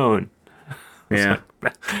overthrown. Yeah.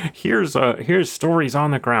 Here's stories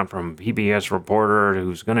on the ground from PBS reporter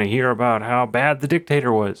who's going to hear about how bad the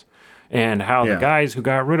dictator was and how the guys who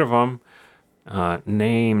got rid of him,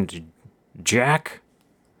 named Jack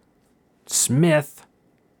Smith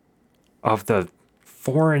of the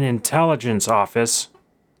Foreign Intelligence Office,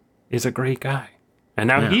 is a great guy. And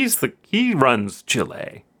now he runs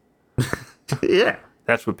Chile. Yeah.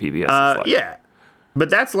 That's what PBS is like. Yeah. But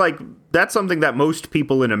that's something that most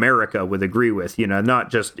people in America would agree with, not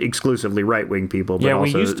just exclusively right-wing people, but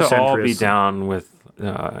also we used to centrists. all be down with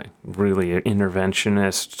really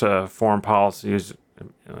interventionist foreign policies,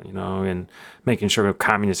 and making sure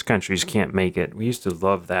communist countries can't make it. We used to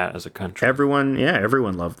love that as a country. Everyone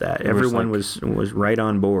loved that. Everyone was right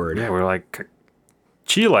on board. Yeah, we're like,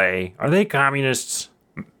 Chile, are they communists?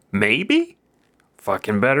 Maybe?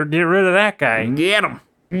 Fucking better get rid of that guy. Get him.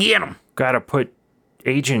 Gotta put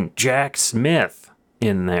Agent Jack Smith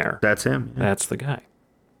in there. That's him. Yeah. That's the guy.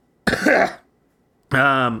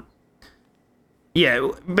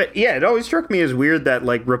 It always struck me as weird that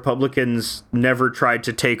like Republicans never tried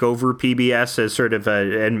to take over PBS as sort of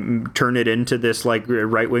and turn it into this like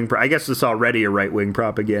right-wing. I guess it's already a right-wing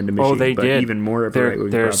propaganda machine. Oh, they but did. Even more of a right-wing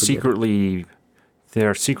propaganda.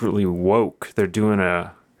 They're secretly woke. They're doing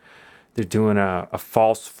a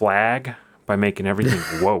false flag by making everything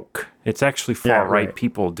woke. It's actually far-right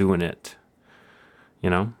people doing it,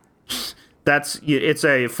 It's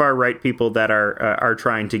a far-right people that are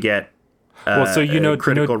trying to get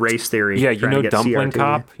critical race theory. Yeah, Dumpling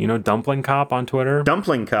Cop? You know Dumpling Cop on Twitter?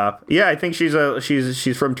 Dumpling Cop. Yeah, I think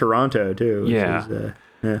she's from Toronto, too.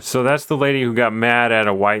 Yeah. So that's the lady who got mad at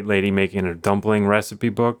a white lady making a dumpling recipe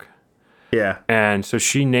book. Yeah. And so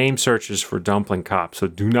she name searches for Dumpling Cop. So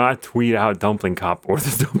do not tweet out Dumpling Cop or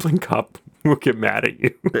the Dumpling Cop will get mad at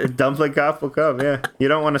you. The Dumpling Cop will come, yeah. You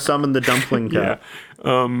don't want to summon the Dumpling Cop.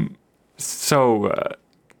 Yeah. So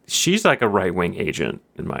she's like a right-wing agent,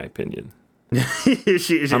 in my opinion.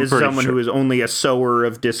 She is someone who is only a sower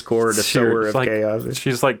of discord, a sower of chaos.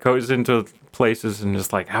 She's like goes into places and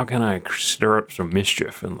just like, how can I stir up some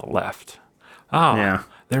mischief in the left? Oh, yeah.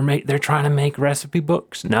 They're trying to make recipe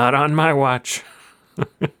books. Not on my watch.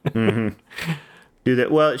 Mm-hmm. Do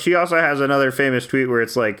that. Well, she also has another famous tweet where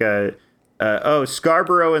it's like, oh,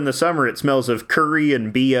 Scarborough in the summer, it smells of curry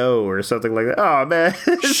and BO or something like that. Oh, man.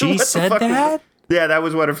 She said that? Yeah, that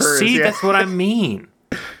was one of hers. See, yeah. That's what I mean.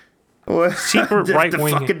 Secret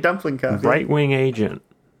right-wing fucking dumpling cup. Right-wing agent.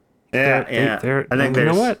 Yeah, I think you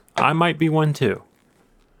know what? I might be one too.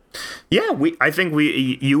 Yeah, I think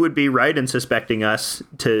you would be right in suspecting us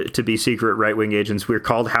to be secret right-wing agents. We're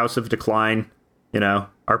called House of Decline. You know,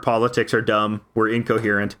 our politics are dumb. We're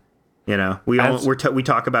incoherent. You know, we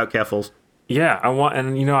talk about Keffels. Yeah, I want,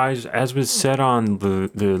 and you know, as was said on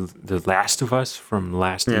the Last of Us from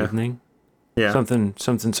last evening. Yeah, something.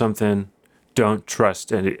 Don't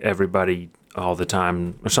trust everybody all the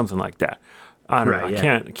time, or something like that. I don't know.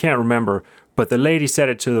 I can't remember. But the lady said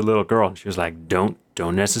it to the little girl, and she was like, "Don't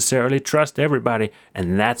necessarily trust everybody,"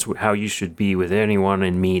 and that's how you should be with anyone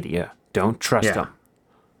in media. Don't trust them.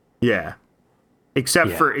 Yeah,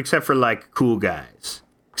 except for like cool guys.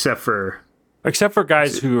 Except for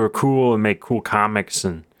guys who are cool and make cool comics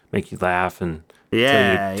and make you laugh and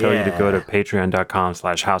tell you to go to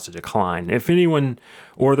patreon.com/House of Decline. If anyone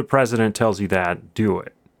or the president tells you that, do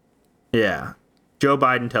it. Yeah. Joe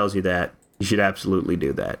Biden tells you that, you should absolutely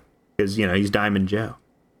do that. Because, you know, he's Diamond Joe.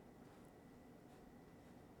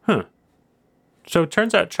 Huh. So it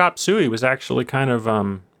turns out Chop Suey was actually kind of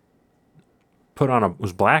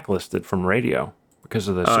was blacklisted from radio because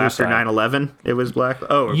of the suicide. After 9/11, it was black.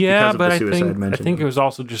 Oh, yeah, because of but the suicide I think it was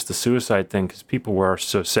also just the suicide thing because people were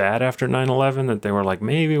so sad after 9/11 that they were like,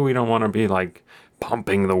 maybe we don't want to be like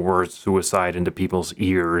pumping the word suicide into people's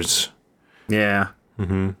ears. Yeah.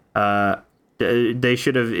 Mm-hmm. They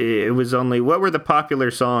should have. It was only, what were the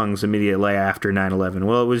popular songs immediately after 9/11?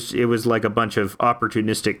 Well, it was like a bunch of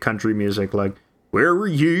opportunistic country music, like "Where were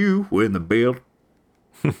you when the bell?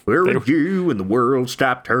 Where were you when the world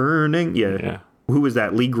stopped turning?" Yeah. Who was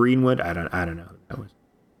that? Lee Greenwood? I don't know who that was.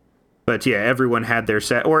 But yeah, everyone had their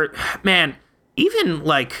set. Or man, even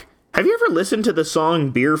like, have you ever listened to the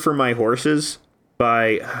song "Beer for My Horses"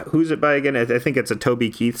 by, who's it by again? I think it's a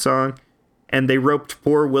Toby Keith song. And they roped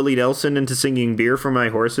poor Willie Nelson into singing "Beer for My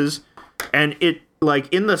Horses." And it,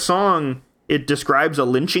 like, in the song, it describes a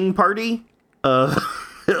lynching party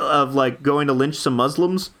of like going to lynch some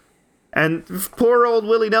Muslims. And poor old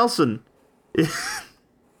Willie Nelson is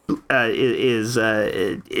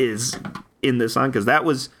in this song, because that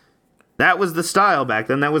was the style back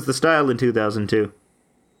then. That was the style in 2002.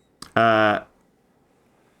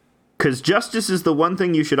 Because justice is the one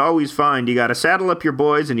thing you should always find. You gotta saddle up your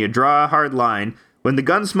boys and you draw a hard line. When the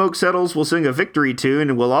gun smoke settles, we'll sing a victory tune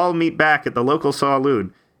and we'll all meet back at the local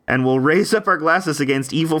saloon. And we'll raise up our glasses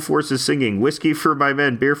against evil forces singing, "Whiskey for my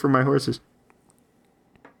men, beer for my horses."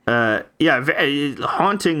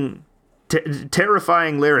 Haunting,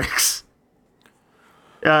 terrifying lyrics.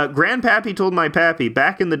 Grandpappy told my pappy,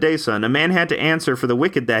 back in the day, son, a man had to answer for the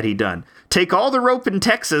wicked that he done. Take all the rope in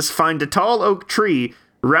Texas, find a tall oak tree,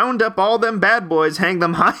 round up all them bad boys, hang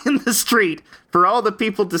them high in the street for all the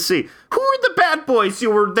people to see. Who are the bad boys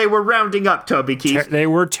they were rounding up, Toby Keith? They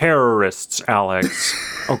were terrorists, Alex.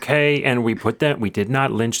 Okay, and we did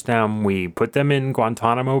not lynch them. We put them in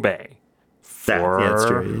Guantanamo Bay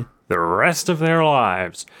for the rest of their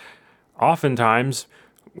lives. Oftentimes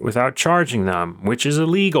without charging them, which is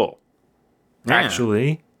illegal,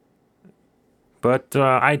 actually. But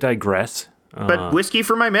I digress. But whiskey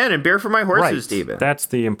for my men and beer for my horses, right. Steven. That's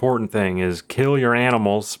the important thing, is kill your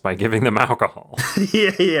animals by giving them alcohol.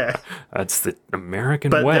 Yeah. That's the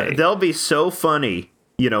American way. But they'll be so funny,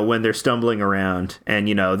 you know, when they're stumbling around, and,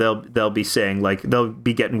 you know, they'll be saying, like, they'll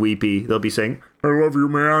be getting weepy. They'll be saying, "I love you,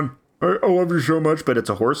 man. I love you so much." But it's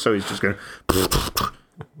a horse, so he's just going to...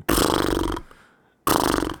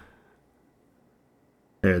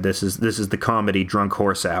 There, this is the comedy Drunk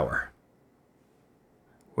Horse Hour.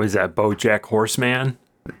 Was that BoJack Horseman?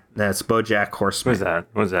 That's BoJack Horseman.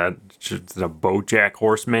 Was that just a BoJack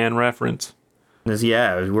Horseman reference?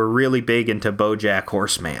 Yeah, we're really big into BoJack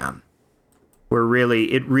Horseman.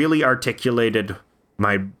 It really articulated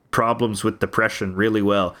my problems with depression really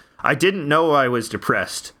well. I didn't know I was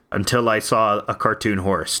depressed until I saw a cartoon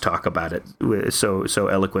horse talk about it so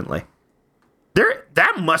eloquently.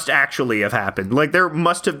 That must actually have happened. Like, there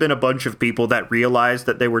must have been a bunch of people that realized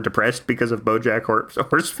that they were depressed because of BoJack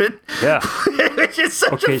Horseman. Yeah. Which is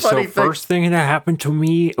such a funny thing. First thing that happened to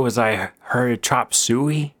me was I heard Chop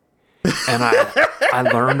Suey, and I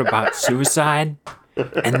learned about suicide,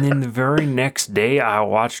 And then the very next day, I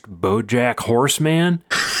watched BoJack Horseman,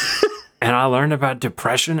 and I learned about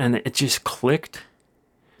depression, and it just clicked.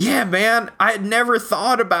 Yeah, man, I had never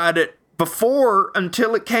thought about it before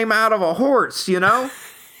until it came out of a horse, you know?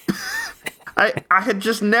 I had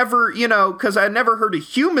just never, because I had never heard a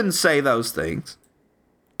human say those things.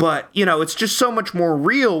 But, it's just so much more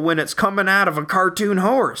real when it's coming out of a cartoon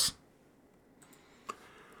horse.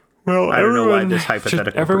 Well, I don't know why this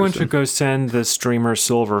hypothetical everyone person- should go send the streamer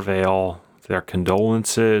Silvervale their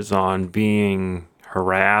condolences on being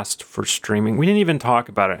harassed for streaming. We didn't even talk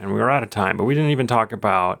about it, and we were out of time, but we didn't even talk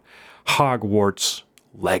about Hogwarts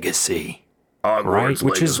Legacy, right?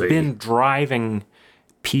 Which has been driving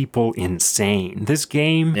people insane. This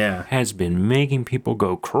game has been making people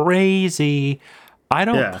go crazy. I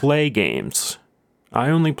don't play games. I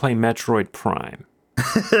only play Metroid Prime.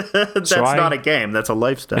 That's not a game. That's a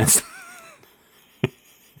lifestyle.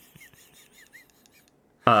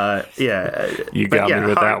 You got me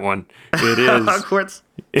with that one. It is. Hogwarts.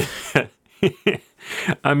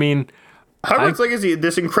 I mean, Hogwarts Legacy,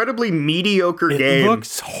 this incredibly mediocre game. It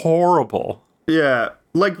looks horrible. Yeah.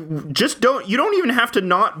 Like, you don't even have to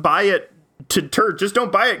not buy it to turd. Just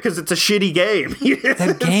don't buy it because it's a shitty game.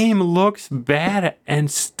 The game looks bad and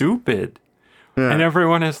stupid. Yeah. And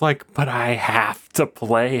everyone is like, but I have to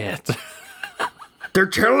play it. They're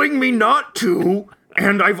telling me not to,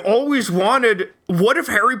 and I've always wanted, what if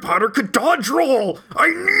Harry Potter could dodge roll? I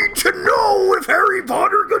need to know if Harry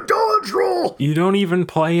Potter could dodge roll. You don't even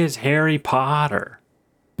play as Harry Potter.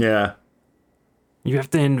 Yeah. You have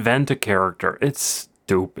to invent a character. It's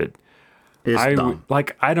stupid. It's dumb.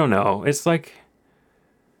 I don't know. It's like,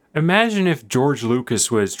 imagine if George Lucas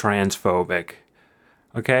was transphobic.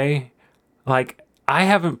 Okay? Like, I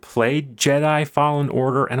haven't played Jedi Fallen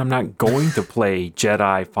Order, and I'm not going to play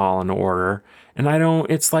Jedi Fallen Order. And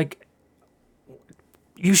it's like,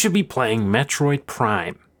 you should be playing Metroid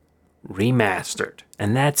Prime Remastered.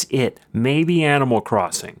 And that's it. Maybe Animal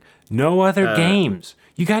Crossing. No other games.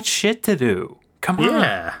 You got shit to do. Come on.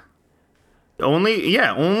 Yeah. Only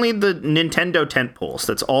the Nintendo tentpoles.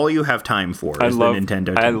 That's all you have time for is the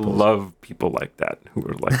Nintendo tentpoles. I love people like that who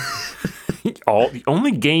are like, the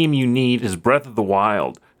only game you need is Breath of the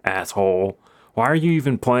Wild, asshole. Why are you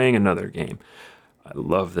even playing another game? I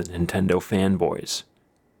love the Nintendo fanboys.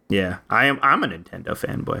 Yeah, I'm a Nintendo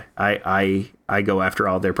fanboy. I go after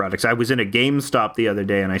all their products. I was in a GameStop the other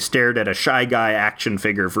day and I stared at a Shy Guy action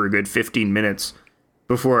figure for a good 15 minutes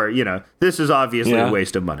before, this is obviously a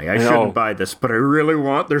waste of money. I shouldn't buy this, but I really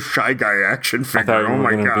want their Shy Guy action figure. I thought you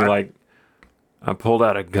were going to be like, I pulled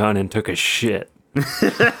out a gun and took a shit.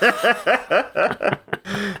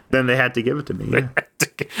 Then they had to give it to me. Yeah.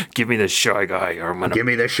 Give me the Shy Guy, or I'm gonna give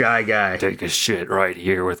me the Shy Guy. Take a shit right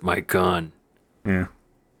here with my gun. Yeah,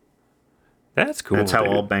 that's cool. That's how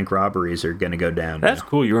all bank robberies are gonna go down. That's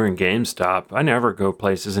cool. You were in GameStop. I never go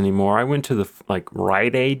places anymore. I went to the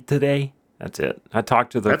Rite Aid today. That's it. I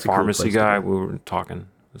talked to the pharmacy guy. We were talking.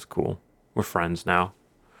 It was cool. We're friends now.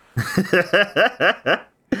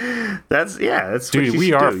 That's dude,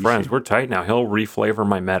 we are friends. We're tight now. He'll reflavor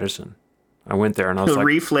my medicine. I went there and I was he'll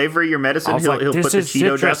reflavor your medicine. He'll put the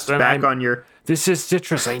Cheeto dust back on your. This is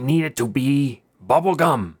citrus. I need it to be bubble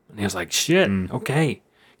gum. And he was like, "Shit, okay,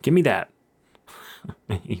 give me that."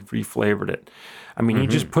 He reflavored it. I mean, he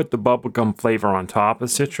just put the bubble gum flavor on top of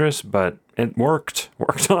citrus, but it worked.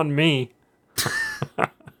 Worked on me.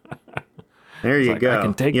 There you go. I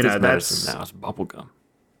can take this medicine now. It's bubble gum.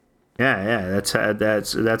 Yeah, that's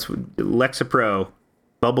Lexapro,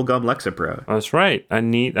 bubblegum Lexapro. That's right.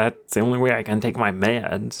 That's the only way I can take my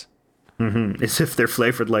meds. Mm-hmm. Is if they're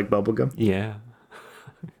flavored like bubblegum. Yeah.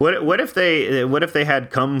 What if they had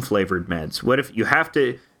cum flavored meds? What if you have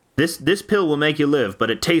to? This pill will make you live, but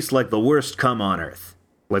it tastes like the worst cum on earth,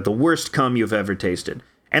 like the worst cum you've ever tasted,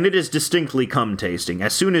 and it is distinctly cum tasting.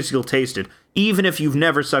 As soon as you'll taste it, even if you've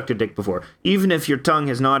never sucked a dick before, even if your tongue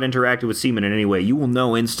has not interacted with semen in any way, you will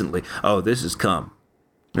know instantly, oh, this is cum.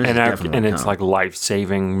 It's like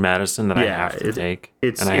life-saving medicine that I have to take.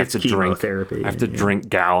 And I have to chemotherapy. I have to drink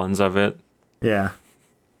gallons of it. Yeah.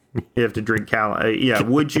 You have to drink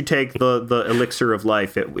would you take the elixir of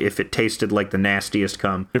life if it tasted like the nastiest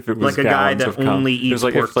cum? If it was like a guy that only eats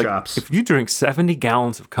pork chops. If you drink 70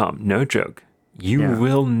 gallons of cum, no joke, you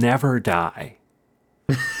will never die.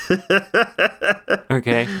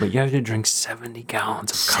 Okay, but you have to drink 70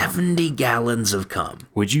 gallons of cum. 70 gallons of cum.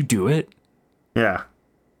 Would you do it? Yeah.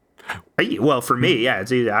 Well, for me,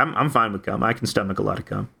 it's easy. I'm fine with cum. I can stomach a lot of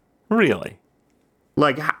cum. Really?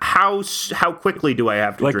 Like, how quickly do I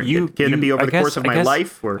have to Like drink you- it? Can you- it be over I the guess- course of I my guess-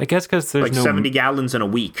 life? Or I guess because there's like no 70 gallons in a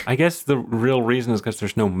week? I guess the real reason is because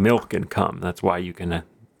there's no milk in cum. That's why you can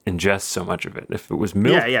ingest so much of it. If it was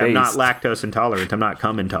milk Yeah, I'm not lactose intolerant. I'm not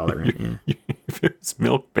cum intolerant. Yeah. if it was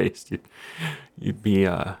milk based, you'd be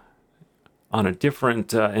on a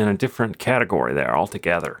different in a different category there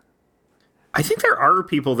altogether. I think there are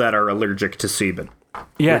people that are allergic to semen.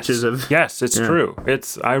 Yes, Which is yes, it's true.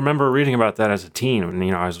 I remember reading about that as a teen,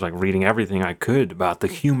 and I was like reading everything I could about the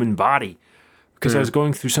human body because I was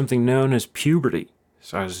going through something known as puberty.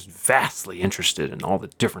 So I was vastly interested in all the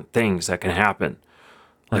different things that can happen,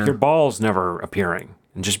 like your balls never appearing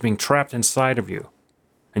and just being trapped inside of you,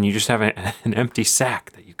 and you just have an empty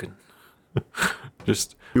sack that you can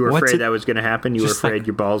just. You were what's afraid it- that was going to happen? You were just like- afraid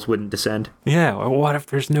your balls wouldn't descend? Yeah, well, what if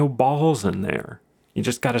there's no balls in there? You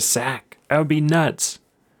just got a sack. That would be nuts.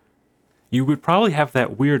 You would probably have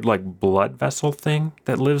that weird, like, blood vessel thing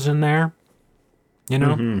that lives in there. You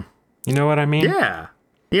know? You know what I mean? Yeah.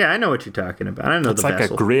 Yeah, I know what you're talking about. I know It's the like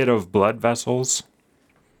vessel. a grid of blood vessels.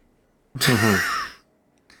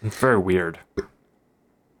 It's very weird.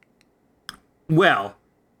 Well,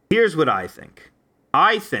 here's what I think.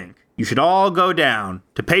 I think you should all go down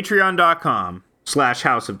to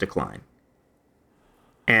patreon.com/House of Decline.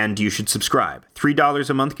 And you should subscribe. $3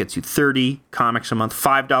 a month gets you 30 comics a month.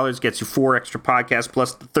 $5 gets you 4 extra podcasts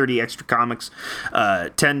plus the 30 extra comics.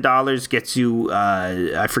 $10 gets you,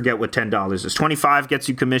 I forget what $10 is. $25 gets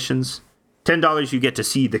you commissions. $10 you get to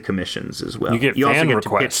see the commissions as well. You get also fan get to pitch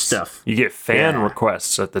requests. stuff. You get fan Yeah.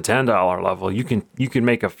 requests at the $10 level. You can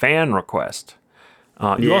make a fan request.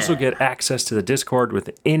 You also get access to the Discord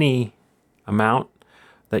with any amount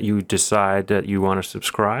that you decide that you want to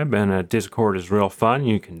subscribe. And Discord is real fun.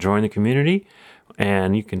 You can join the community,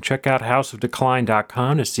 and you can check out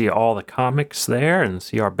houseofdecline.com to see all the comics there and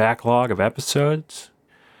see our backlog of episodes.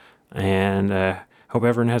 And hope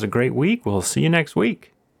everyone has a great week. We'll see you next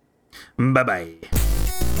week. Bye-bye.